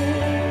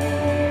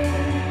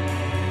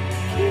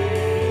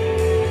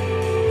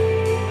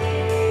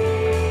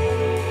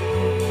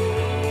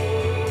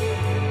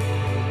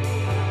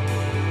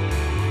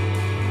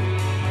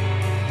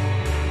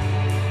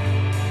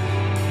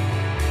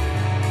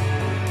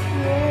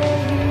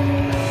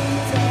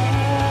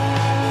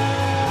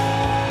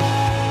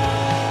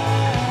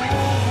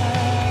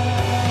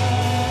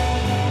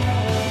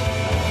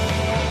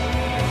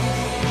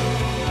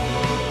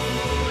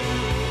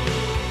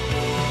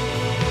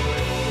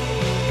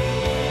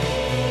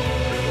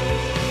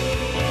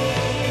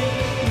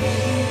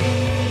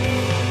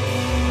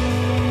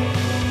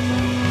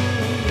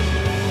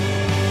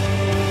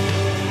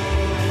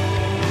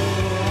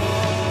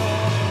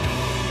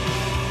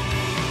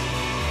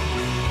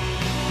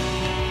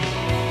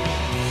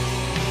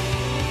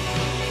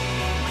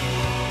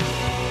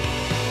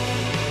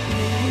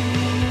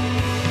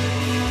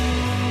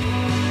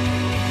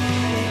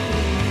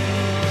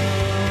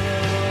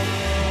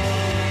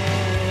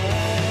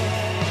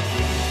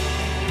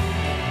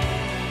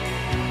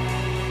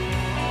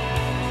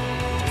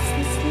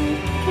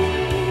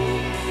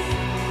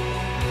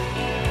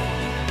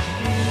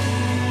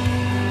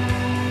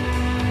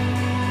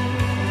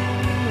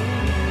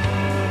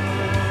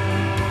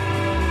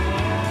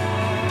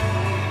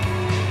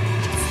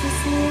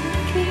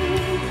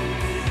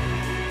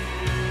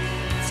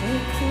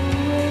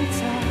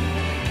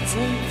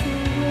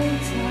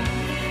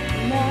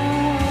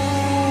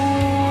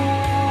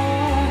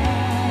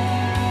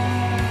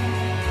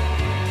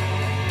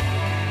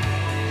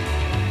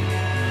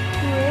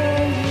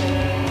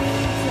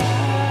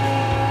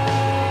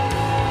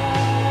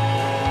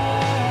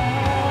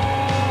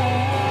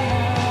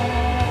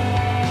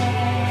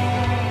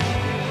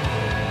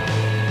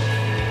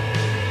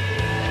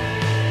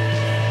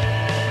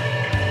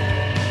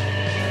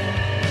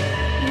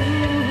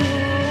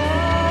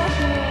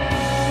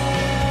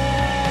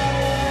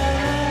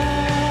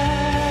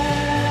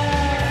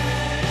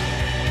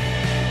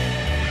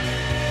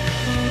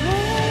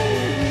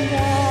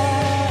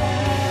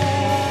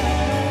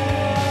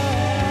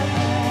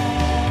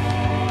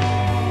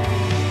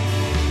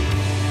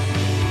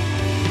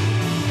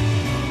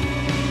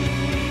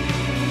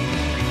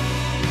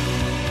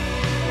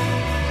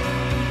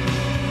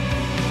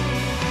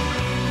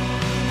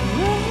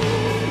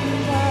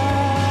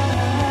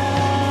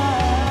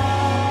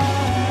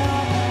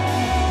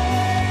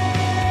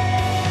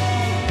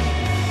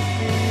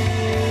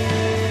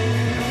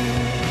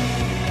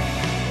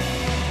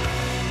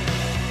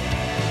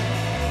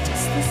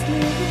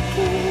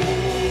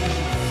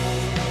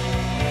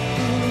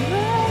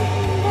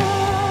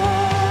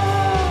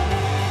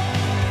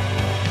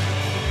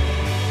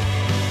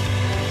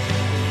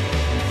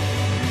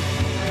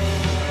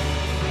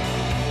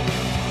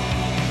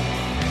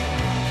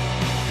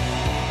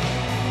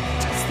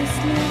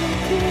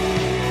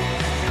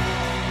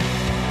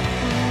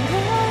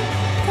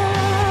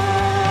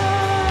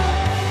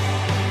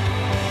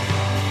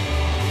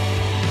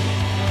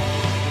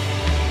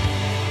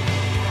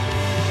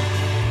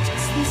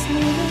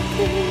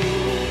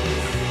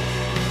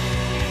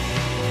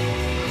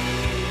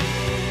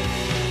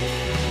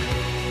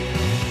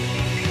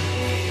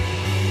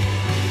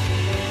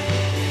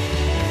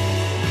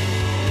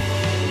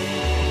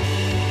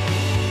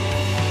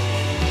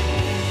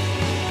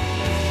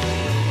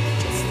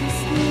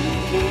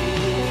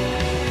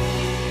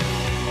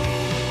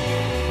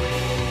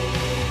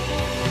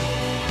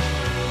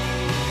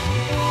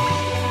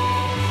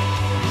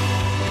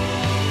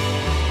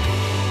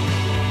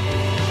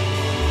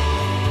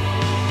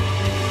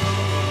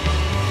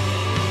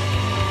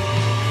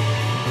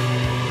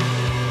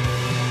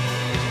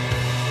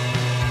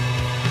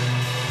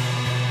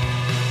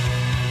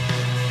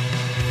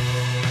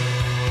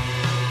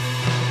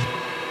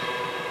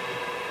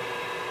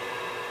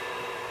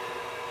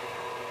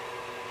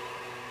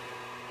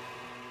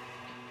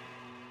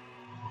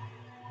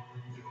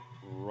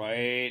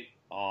Right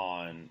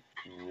on.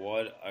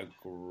 What a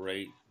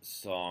great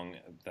song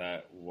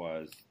that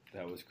was.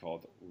 That was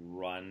called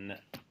Run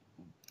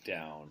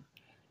Down.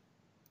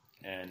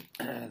 And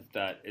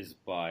that is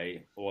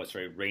by,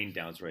 Rain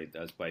Down's right.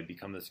 That's by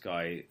Become the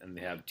Sky. And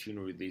they have 2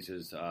 new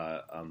releases,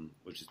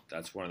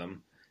 that's one of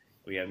them.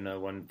 We have another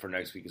one for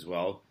next week as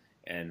well.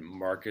 And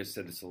Marcus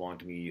said this along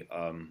to me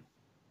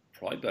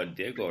probably about a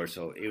day ago or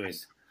so.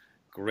 Anyways,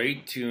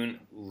 great tune.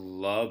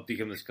 Love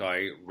Become the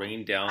Sky.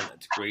 Rain Down.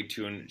 It's a great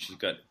tune. She's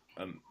got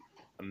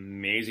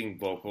amazing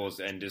vocals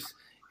and just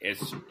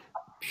it's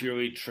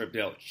purely tripped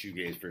out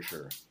shoegaze for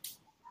sure.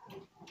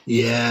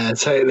 Yeah,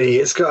 totally.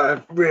 It's got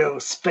a real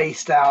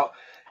spaced out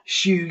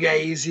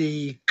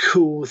shoegazy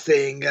cool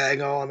thing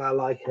going on. I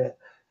like it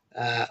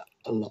a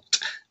lot.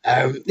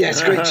 Yeah,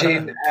 it's a great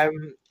tune.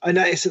 I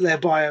noticed that their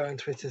bio on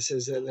Twitter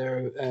says that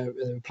they're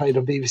played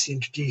on BBC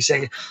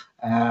Introducing.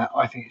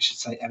 I think it should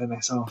say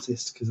LMS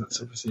artist because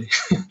that's obviously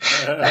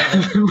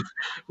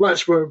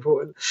much more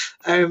important.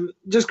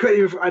 Just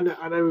quickly, I know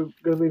we're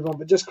going to move on,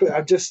 but just quickly,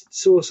 I just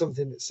saw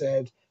something that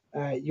said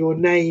your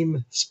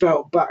name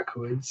spelt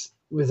backwards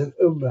with an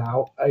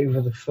umlaut over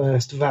the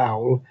first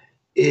vowel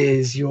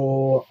is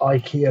your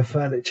IKEA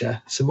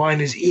furniture. So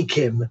mine is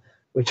Ekim,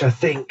 which I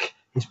think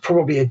is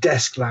probably a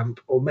desk lamp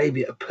or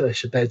maybe a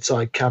push, a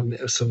bedside cabinet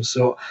of some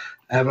sort.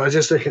 I was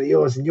just looking at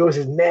yours, and yours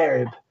is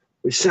Nerib,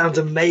 which sounds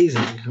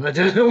amazing. I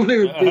don't know what it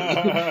would be,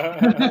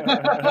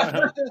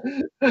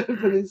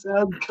 but it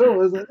sounds cool. I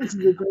was like, this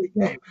is a great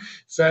game.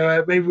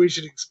 So maybe we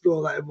should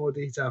explore that in more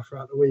detail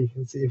throughout the week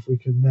and see if we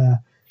can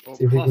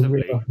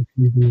rip off a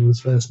few people's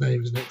first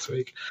names next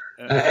week.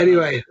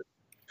 Anyway,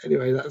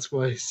 that's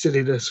my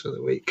silliness for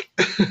the week.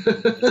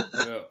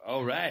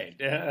 All right.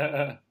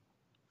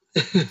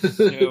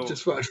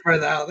 Just thought I'd throw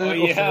that out there. Oh,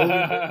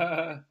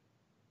 yeah.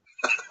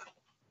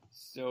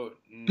 So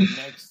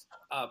next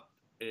up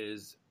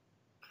is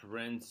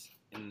Prince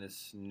in the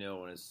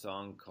Snow and a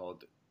song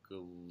called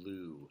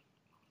Glue.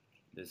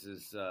 This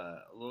is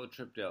a little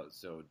tripped out,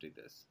 so dig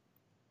this.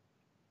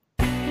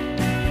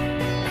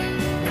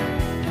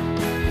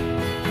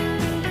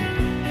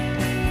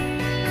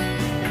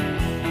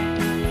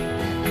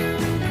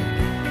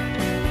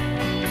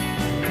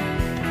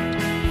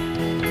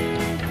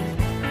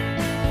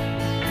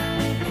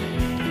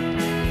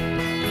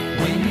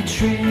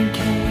 Train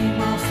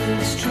came off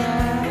its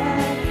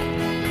track,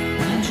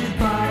 and your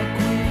bike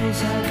wheels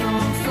had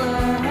gone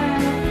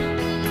flat.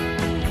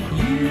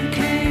 You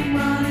came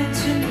running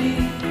to me,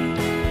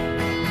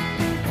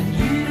 and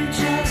you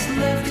just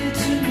left it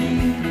to me.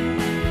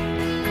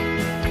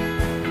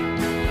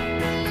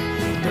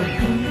 But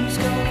who's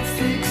gonna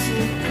fix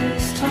it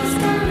this time? Who's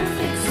gonna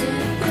fix it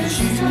this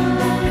time? You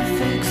wanna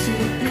fix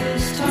it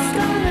this time? Who's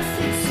gonna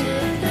fix it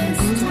this time?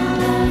 Who's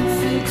gonna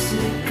fix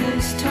it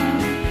this time,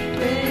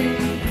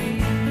 baby?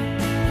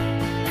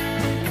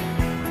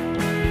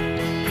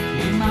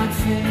 I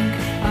think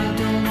I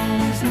don't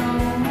always know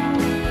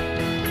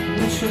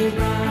which way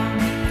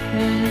round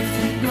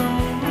anything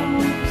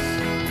goes,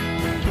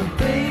 but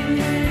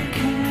baby,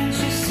 can't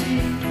you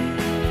see?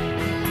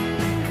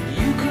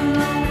 You can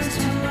always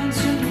turn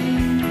to me.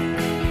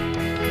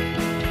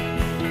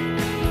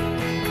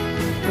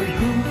 But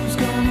who's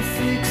gonna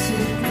fix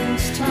it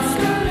this time? Who's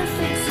gonna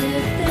fix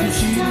it this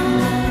time? You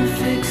wanna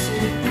fix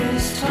it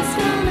this time? Who's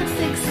gonna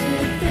fix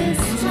it this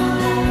time? Who's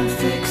gonna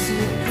fix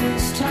it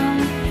this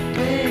time,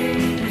 baby?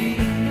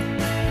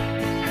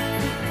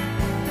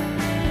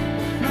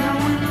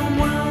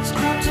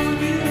 Cracked on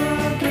you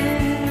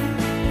again,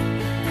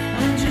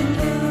 and you're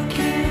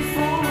looking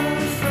for a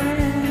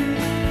friend.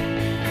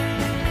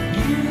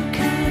 You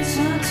can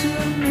turn to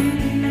me,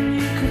 and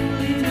you can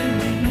leave it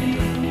with me.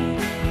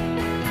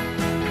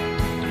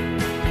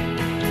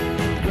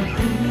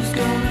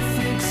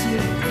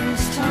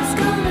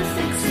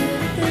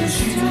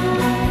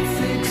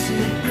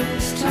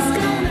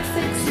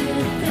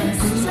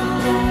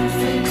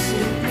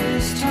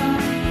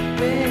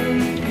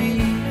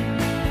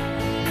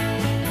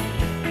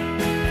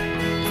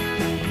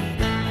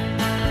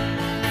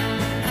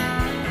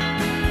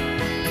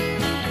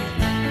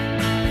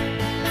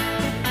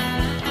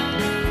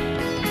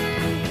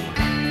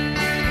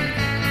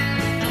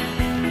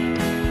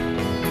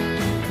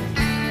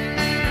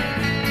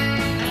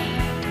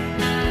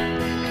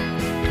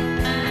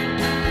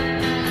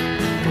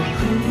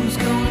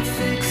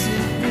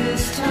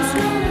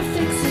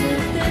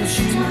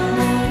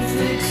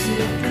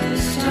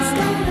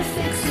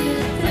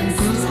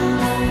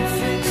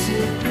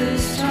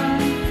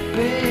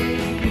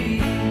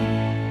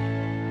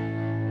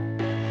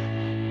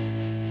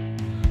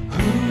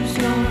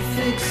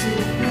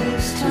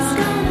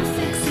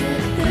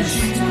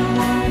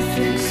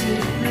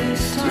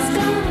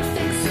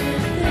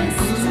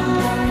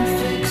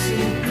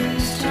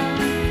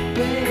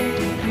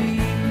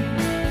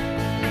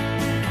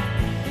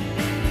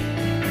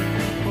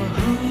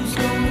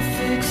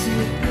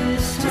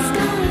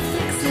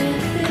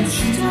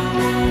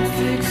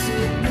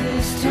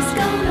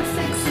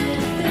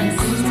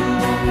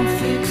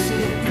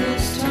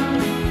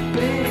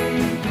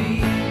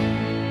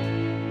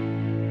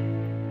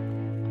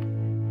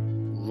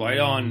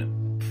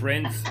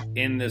 prints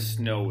in the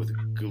snow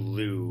with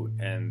glue,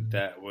 and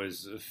that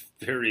was a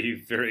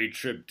very, very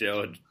tripped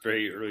out,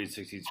 very early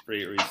 60s,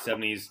 very early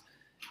 70s,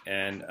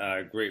 and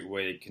a great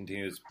way to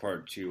continue this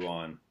part 2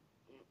 on.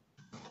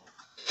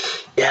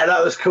 Yeah,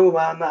 that was cool,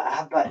 man. That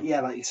had that,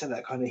 yeah, like you said,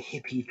 that kind of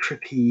hippie,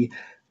 trippy,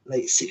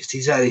 late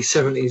 60s, early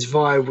 70s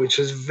vibe, which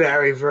was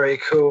very, very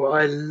cool.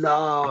 I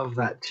love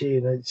that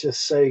tune. It's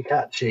just so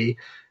catchy.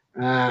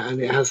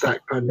 And it has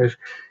that kind of,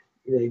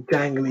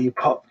 gangly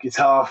pop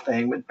guitar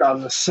thing, but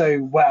done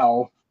so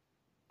well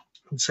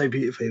and so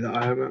beautifully that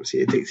I am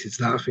absolutely addicted to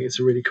that. I think it's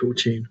a really cool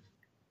tune.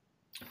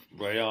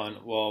 Right on.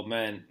 Well,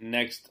 man,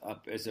 next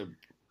up is a,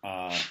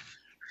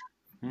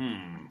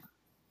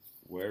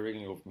 where are we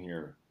going to go from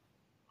here?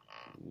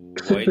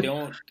 Why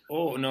don't,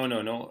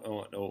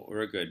 no,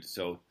 we're good.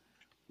 So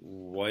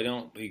why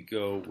don't we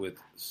go with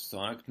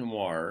Sonic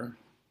Noir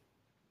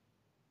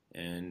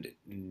and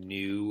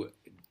New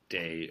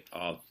Day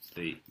of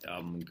the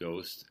album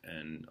Ghost,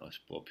 and I'll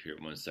pull up here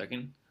 1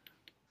 second.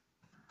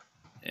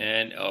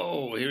 And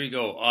here we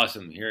go.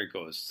 Awesome. Here it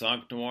goes.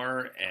 Sonic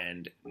Noir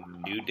and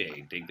New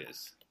Day. Dig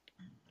this.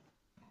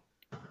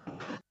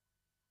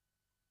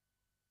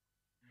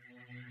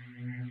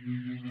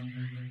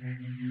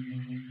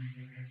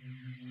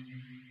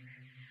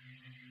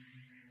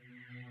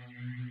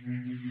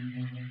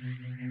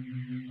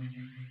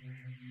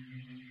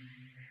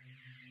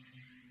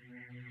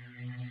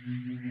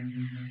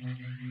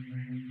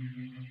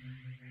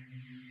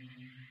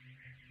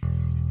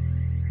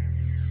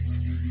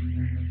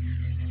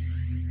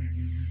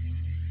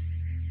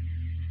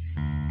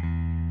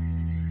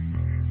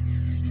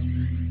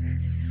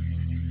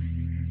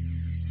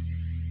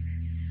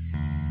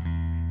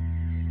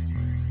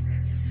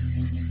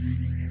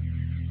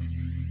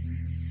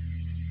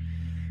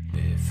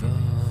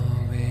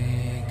 Before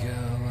we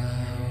go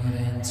out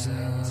into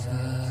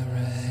the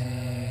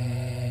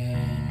rain,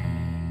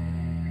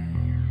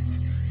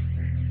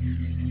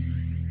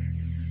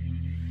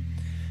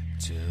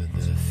 to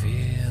the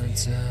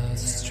fields of the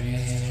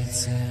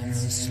streets in the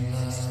slow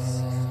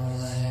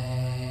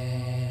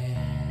lane,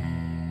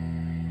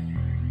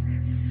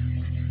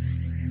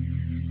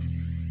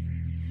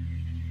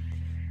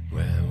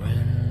 where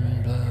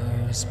wind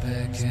blows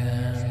back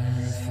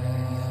and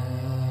forth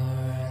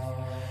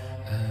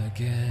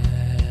again.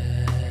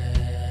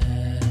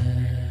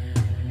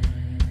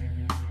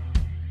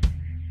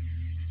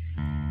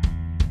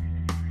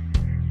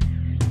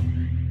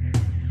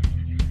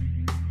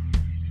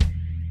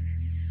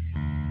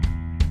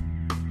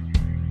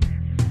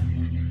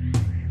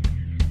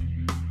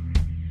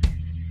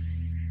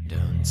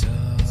 Don't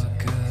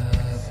talk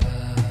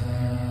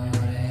about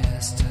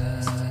yesterday.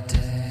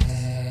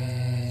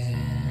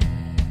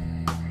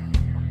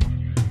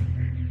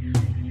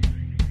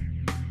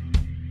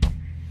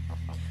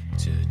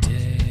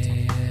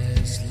 Today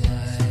is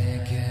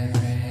like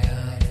every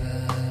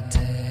other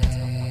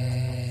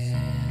day.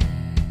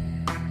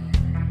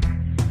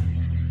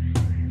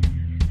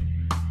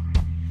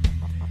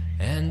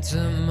 And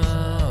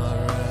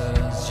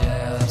tomorrow's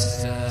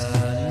just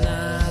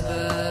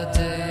another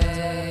day.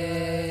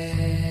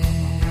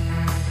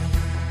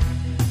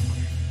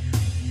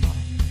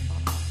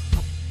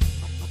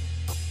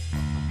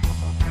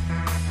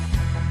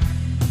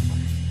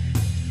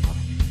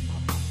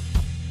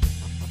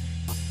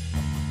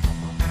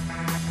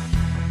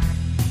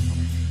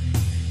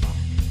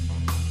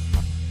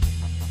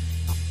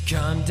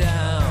 Come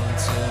down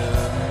to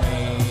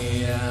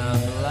me,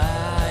 I'm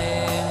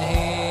lying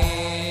here.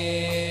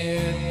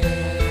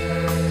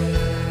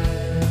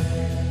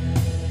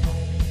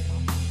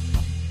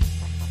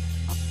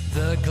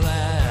 The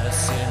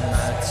glass in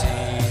my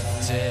teeth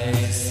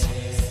tastes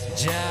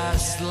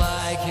just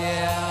like your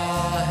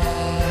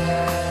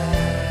hair.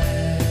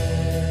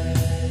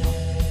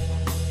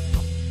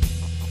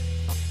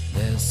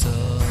 There's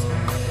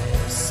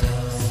always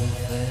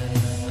something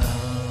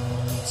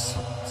else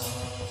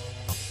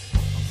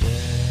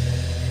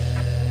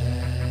there.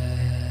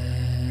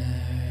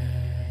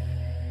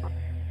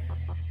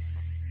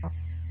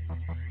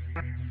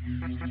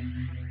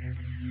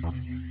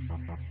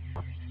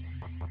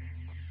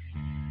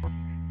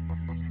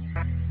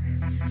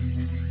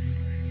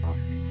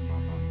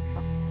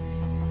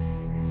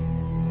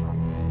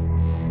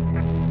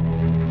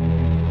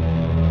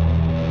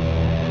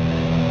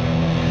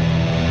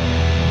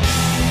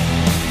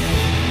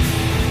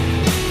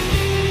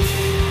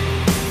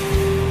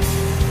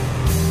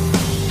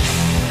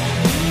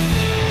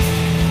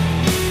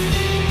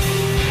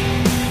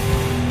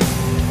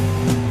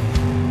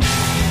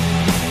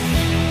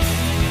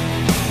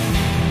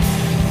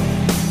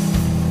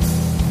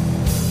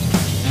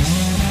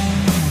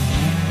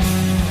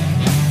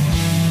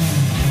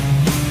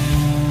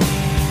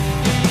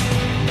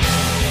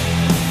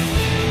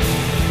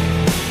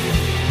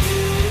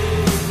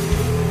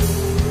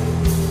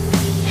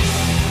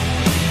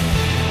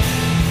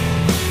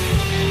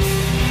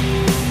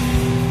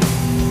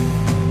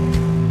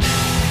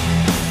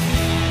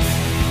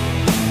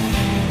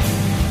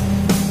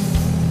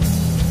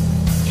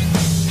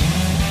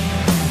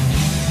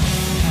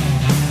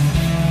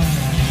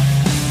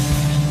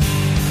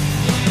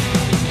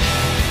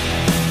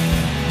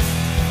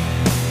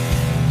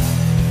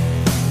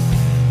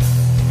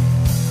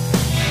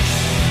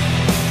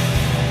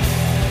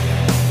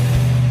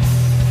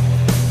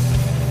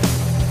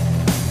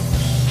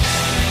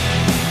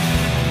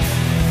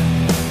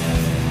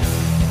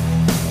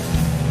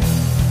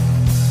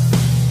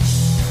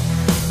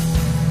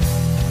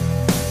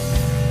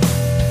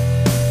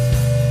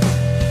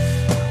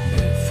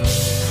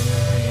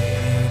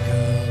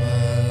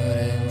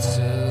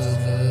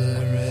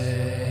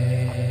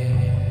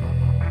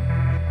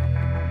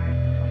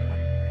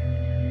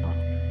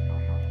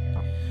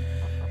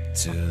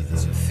 to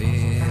the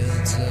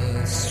fields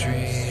of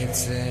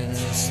streets in a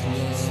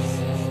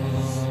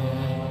slow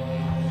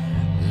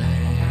lane.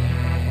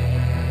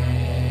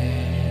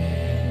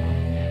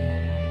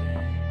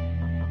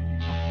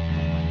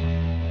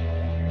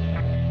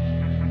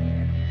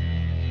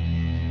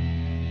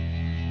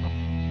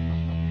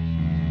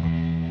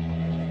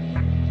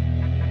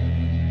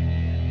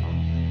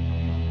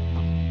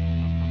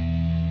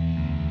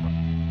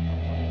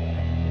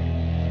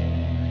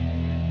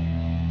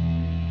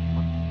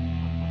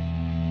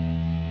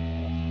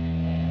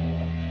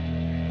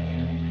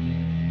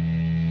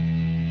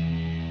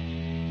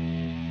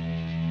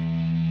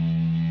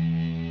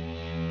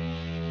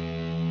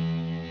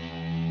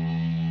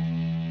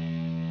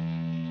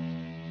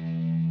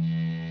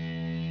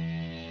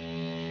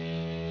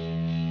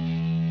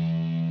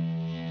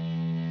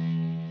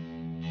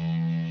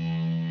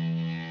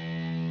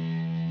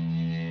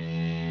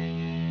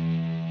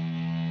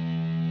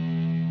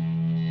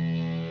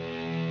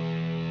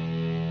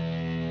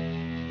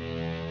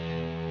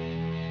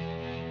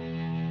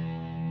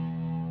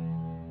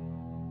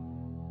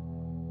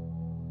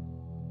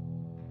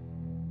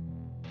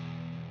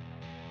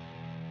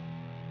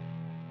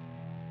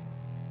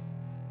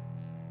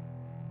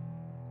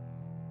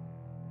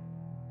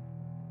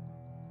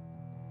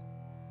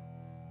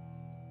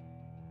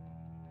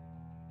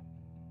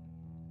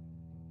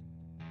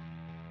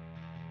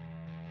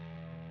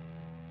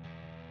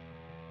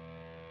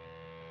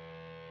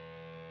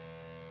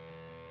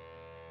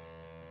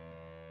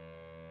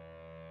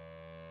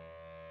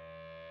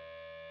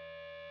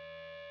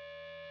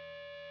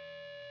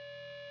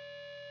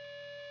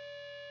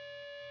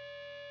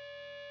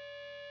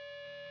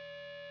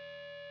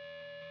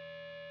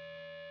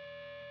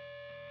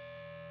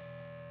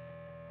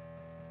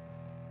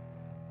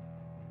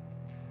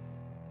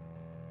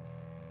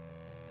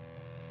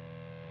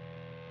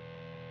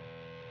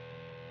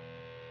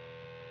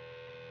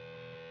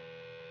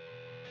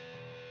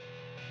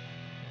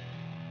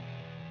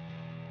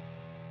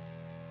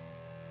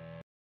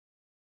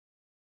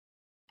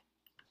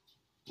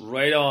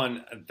 Right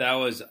on. That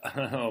was,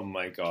 oh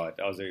my god,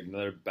 that was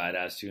another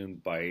badass tune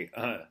by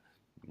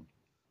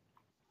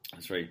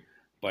that's right,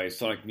 by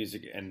Sonic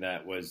Music, and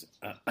that was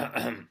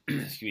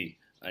excuse me,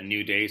 A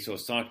New Day. So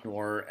Sonic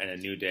Noir and A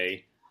New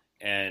Day,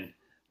 and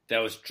that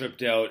was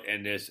tripped out,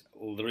 and this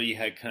literally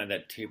had kind of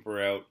that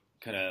taper out,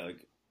 kind of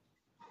like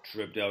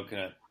tripped out,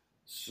 kind of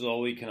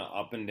slowly, kind of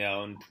up and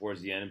down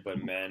towards the end.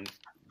 But man,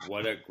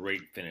 what a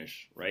great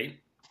finish, right?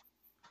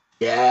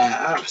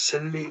 Yeah,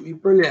 absolutely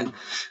brilliant.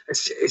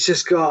 It's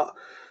just got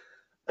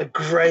a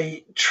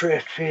great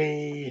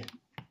trippy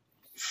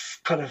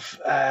kind of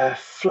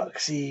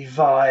fluxy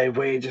vibe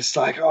where you're just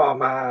like, oh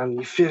man,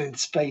 you're feeling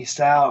spaced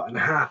out and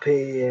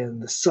happy,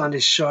 and the sun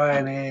is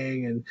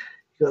shining, and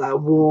you've got that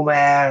warm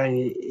air, and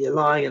you're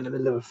lying in the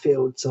middle of a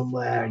field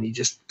somewhere, and you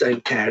just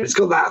don't care. And it's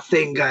got that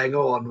thing going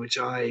on, which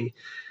I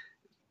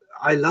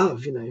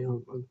love. You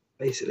know, I'm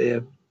basically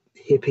a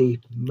hippie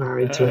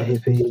married to a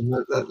hippie, and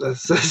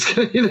that's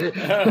you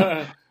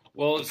know.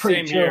 Well,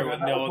 same here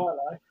with no.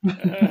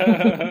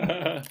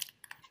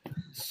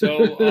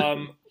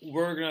 So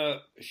we're gonna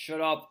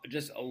shut off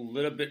just a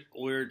little bit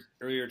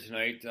earlier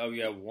tonight. We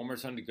have one more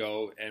song to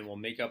go, and we'll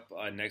make up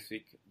next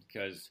week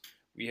because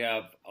we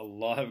have a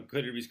lot of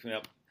good interviews coming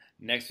up.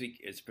 Next week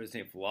is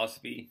Prison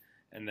Philosophy,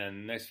 and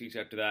then next week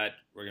after that,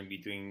 we're gonna be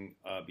doing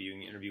an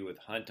interview with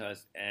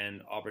Huntus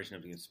and Operation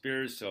Everything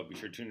Spears. So be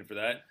sure to tune in for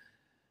that.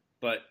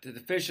 But to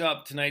finish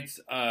up tonight's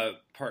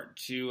part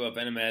 2 of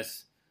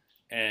NMS,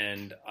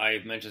 and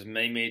I've mentioned this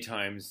many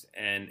times,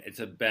 and it's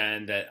a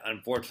band that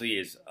unfortunately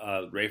is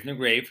Rave from the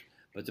Grave,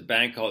 but it's a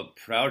band called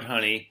Proud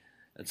Honey.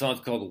 The song's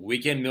called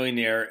Weekend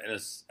Millionaire,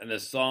 and the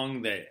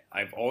song that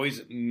I've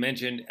always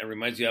mentioned and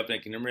reminds you of, and I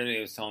can remember the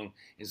name of the song,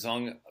 is a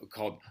song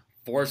called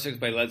 4-6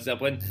 by Led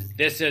Zeppelin.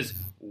 This is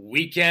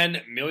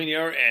Weekend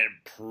Millionaire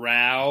and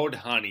Proud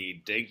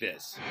Honey. Dig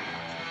this.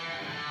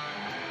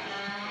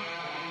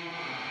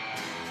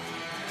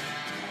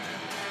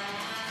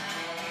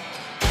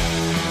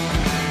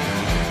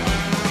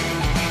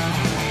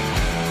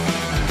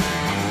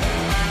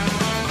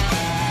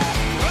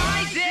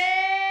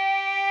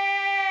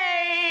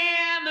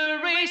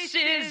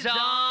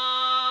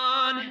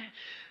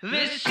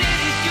 The city's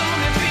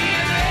gonna be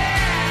a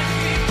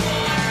mess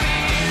before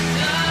we're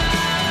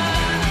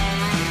done.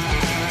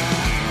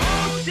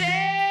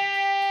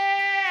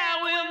 Hotel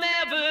will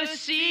never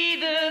see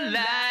the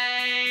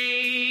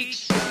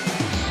lights.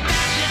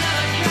 Smash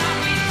another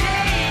coffee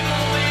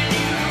table when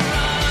you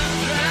run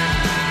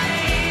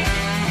dry.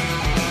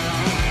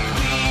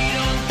 We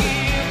don't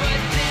give a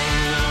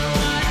damn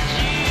what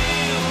you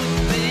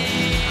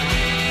think.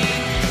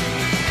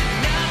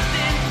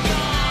 Nothing's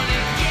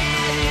gonna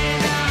get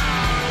in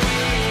our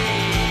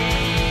way.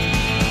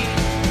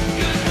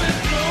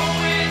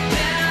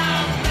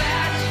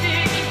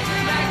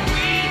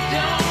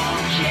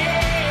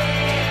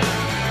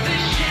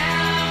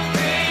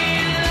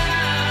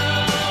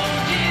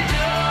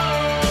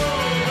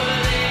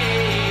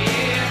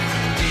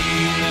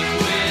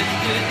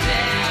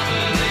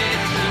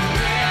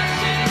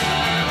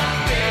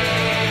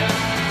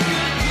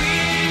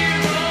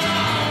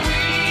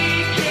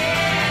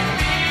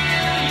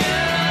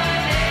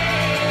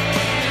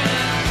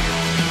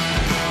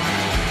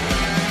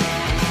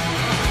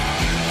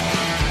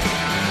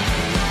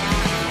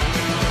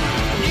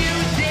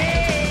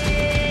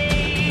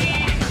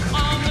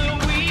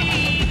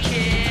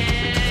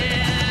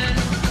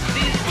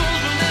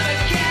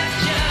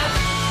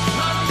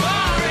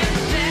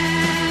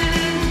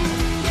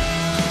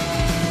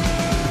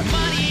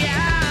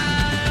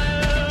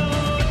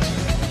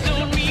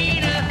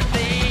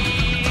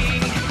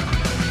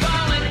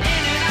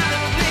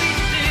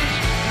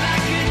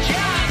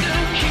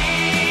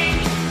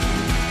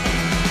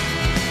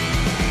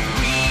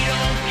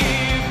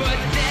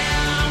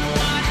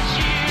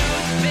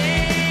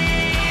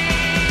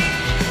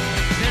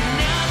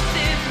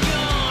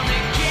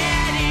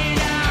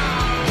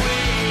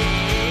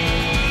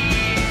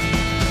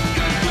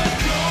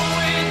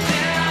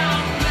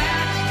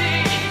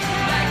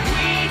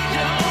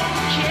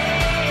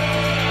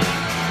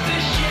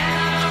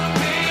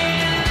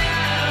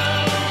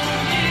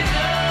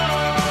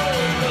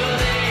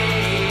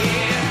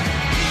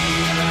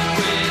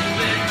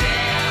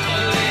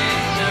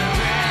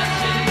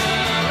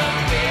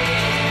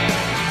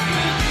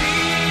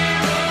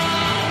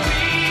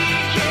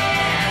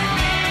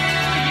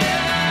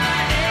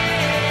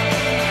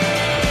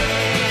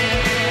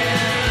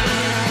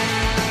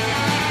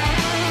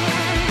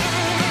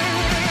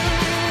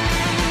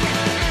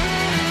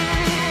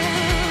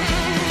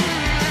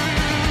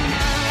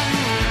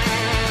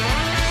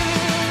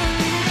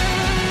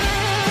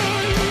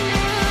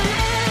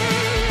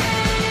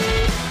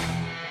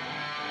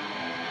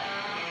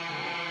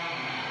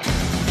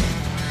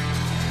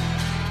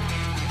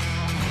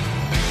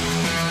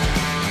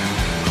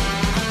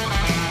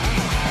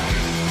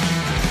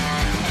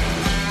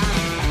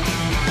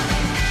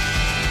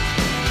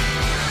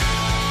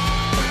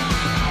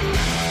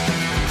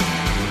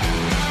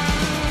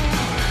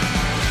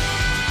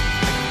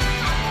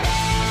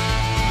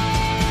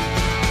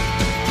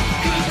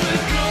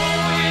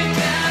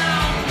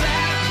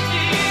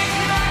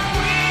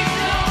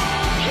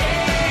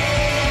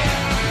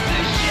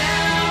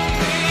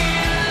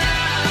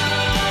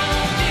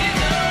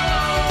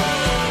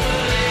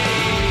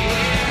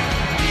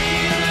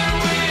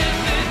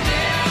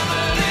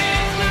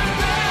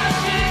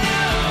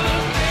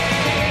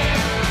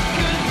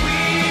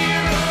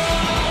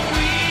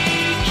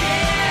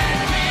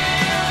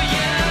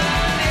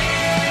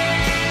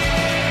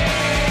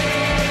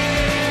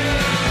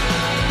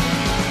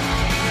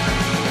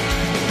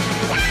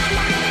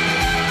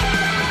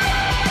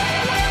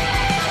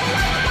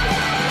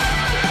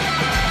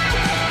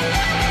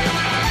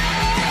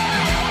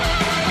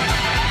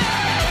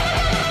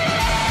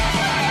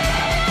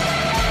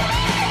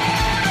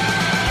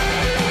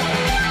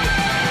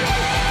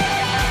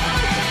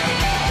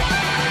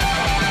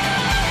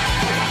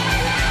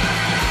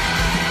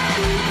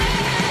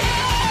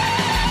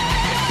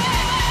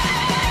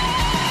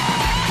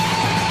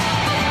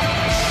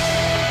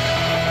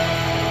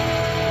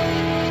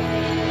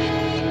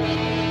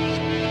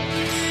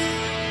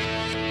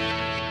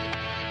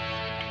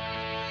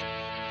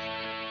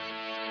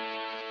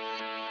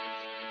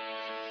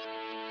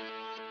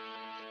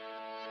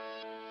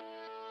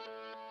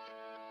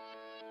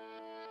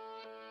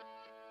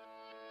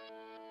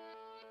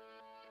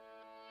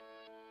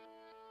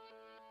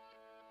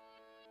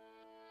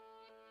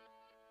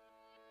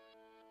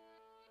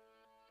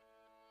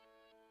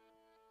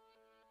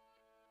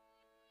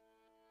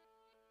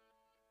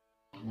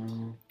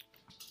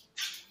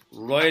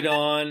 Right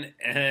on.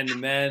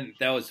 And man,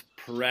 that was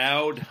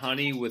Proud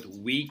Honey with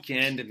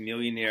Weekend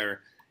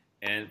Millionaire.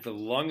 And for the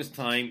longest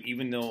time,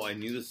 even though I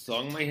knew the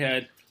song in my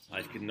head,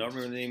 I could not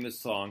remember the name of the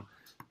song.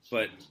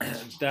 But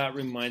that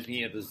reminds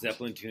me of the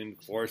Zeppelin tune,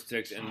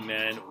 4-6. And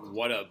man,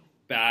 what a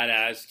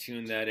badass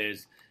tune that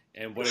is.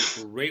 And what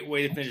a great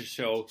way to finish the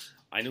show.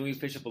 I know we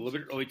finished up a little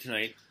bit early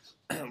tonight.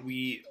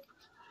 We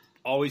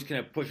always kind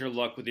of push our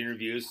luck with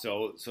interviews,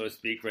 so to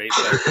speak, right?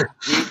 But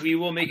we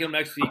will make them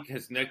next week,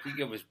 because next week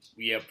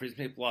we have Prison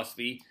Play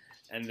Philosophy,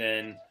 and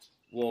then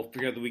we'll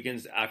figure out the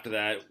weekends after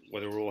that,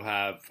 whether we'll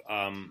have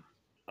Hunt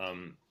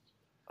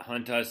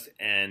Us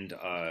and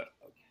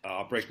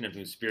Operation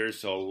Neptune Spears,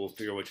 so we'll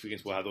figure out which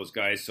weekends we'll have those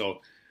guys. So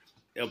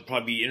it'll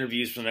probably be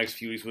interviews for the next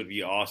few weeks would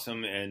be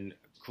awesome and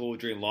cool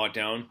during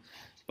lockdown.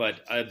 But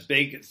a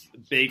big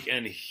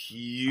and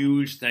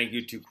huge thank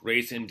you to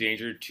Grace and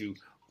Danger, to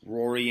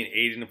Rory and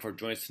Aiden for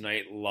joining us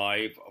tonight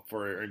live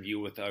for an interview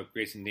with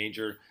Grace and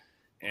Danger,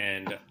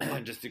 and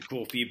just a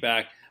cool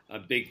feedback. A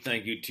big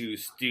thank you to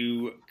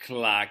Stu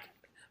Clack,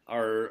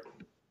 our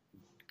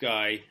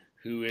guy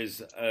who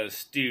is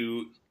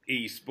Stu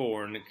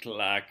Eastbourne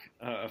Clack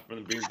from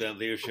the Bring Down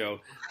Leo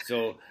show.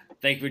 So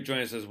thank you for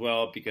joining us as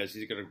well, because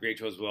he's got a great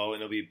show as well,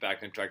 and he'll be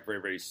back on track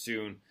very, very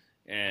soon.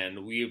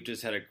 And we have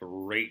just had a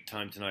great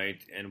time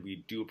tonight, and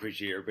we do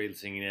appreciate everybody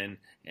listening in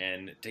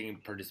and taking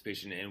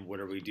participation in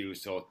whatever we do.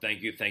 So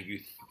thank you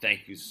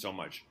so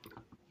much.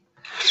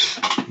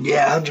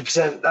 Yeah,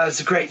 100%. That was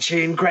a great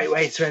tune, great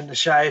way to end the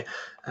show.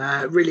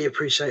 Really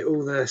appreciate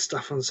all the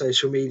stuff on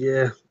social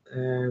media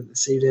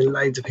this evening.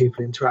 Loads of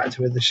people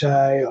interacting with the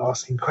show,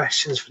 asking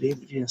questions for the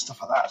interview and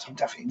stuff like that. So we'll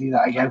definitely do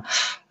that again.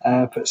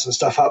 Put some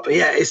stuff up. But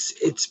yeah,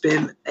 it's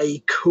been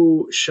a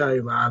cool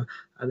show, man,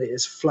 and it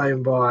has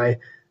flown by.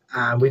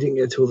 We didn't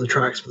get to all the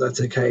tracks, but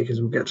that's okay, because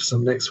we'll get to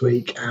some next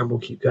week and we'll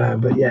keep going.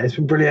 But yeah, it's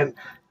been brilliant.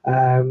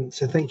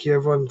 So thank you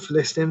everyone for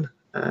listening.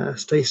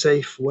 Stay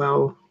safe,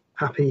 well,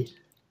 happy,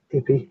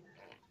 hippie,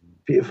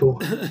 beautiful,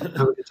 have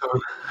a good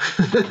time.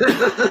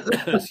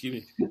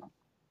 Excuse me.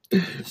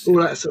 All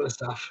that sort of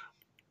stuff.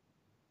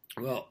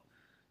 Well,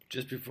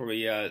 just before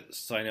we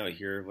sign out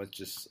here, let's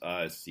just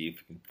see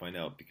if we can find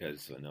out,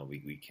 because no,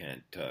 we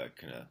can't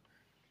kind of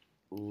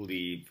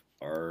leave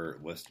our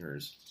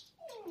listeners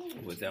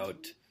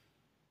without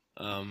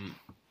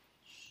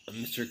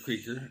Mr.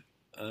 Krieger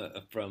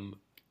from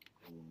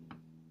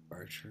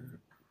Archer,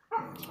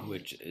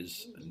 which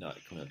is not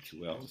coming up too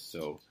well.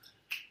 So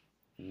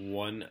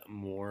one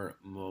more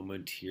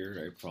moment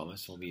here, I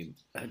promise. Only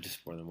just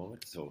for the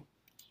moment. So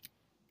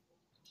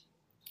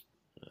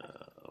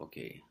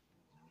okay.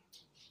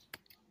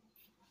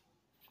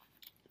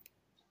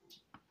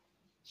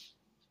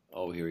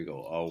 Oh, here we go.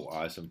 Oh,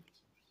 awesome.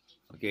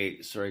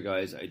 Okay, sorry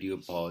guys, I do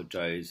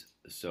apologize.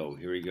 So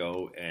here we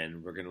go,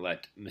 and we're going to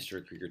let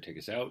Mr. Krieger take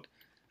us out.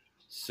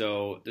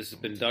 So this has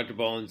been Dr.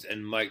 Bones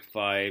and Mike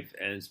 5,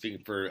 and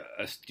speaking for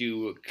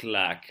Stu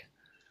Clack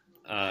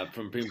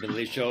from Premium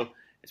Bentley Show.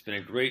 It's been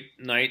a great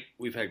night.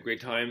 We've had a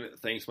great time.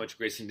 Thanks so much,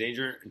 Grace and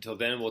Danger. Until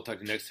then, we'll talk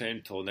to you next time.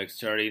 Until next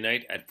Saturday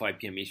night at 5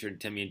 p.m. Eastern,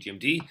 10 p.m.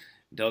 GMT.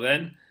 Until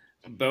then,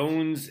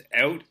 Bones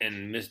out,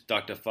 and Miss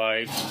Dr.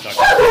 5.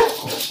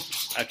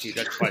 Actually,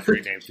 that's 5's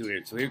great name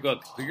too. So here we go.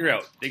 Figure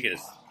out. Dig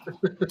this.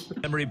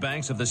 Memory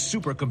banks of the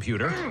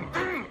supercomputer.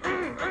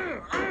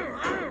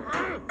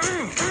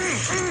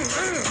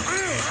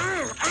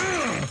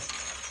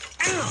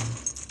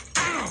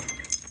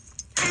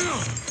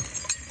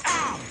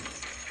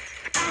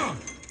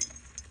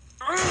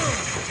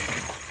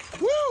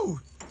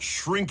 Woo!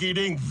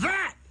 Shrink-eating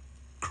that!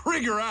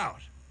 Krieger out!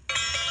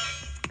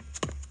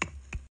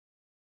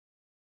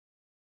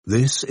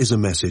 This is a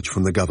message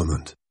from the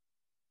government.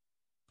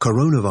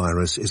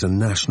 Coronavirus is a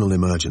national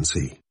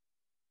emergency,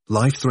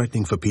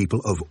 life-threatening for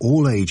people of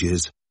all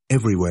ages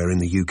everywhere in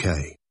the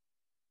UK.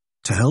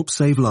 To help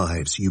save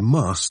lives, you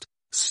must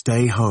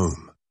stay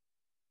home.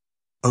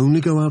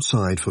 Only go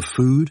outside for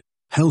food,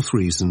 health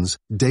reasons,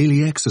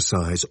 daily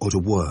exercise, or to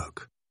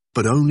work,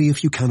 but only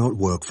if you cannot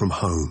work from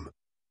home.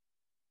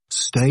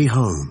 Stay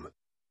home.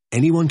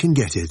 Anyone can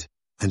get it,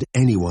 and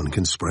anyone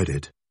can spread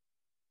it.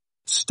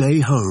 Stay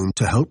home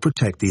to help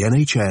protect the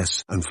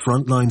NHS and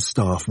frontline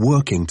staff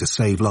working to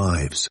save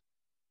lives.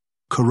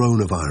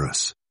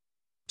 Coronavirus.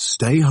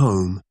 Stay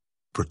home,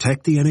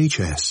 protect the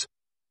NHS,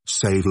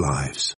 save lives.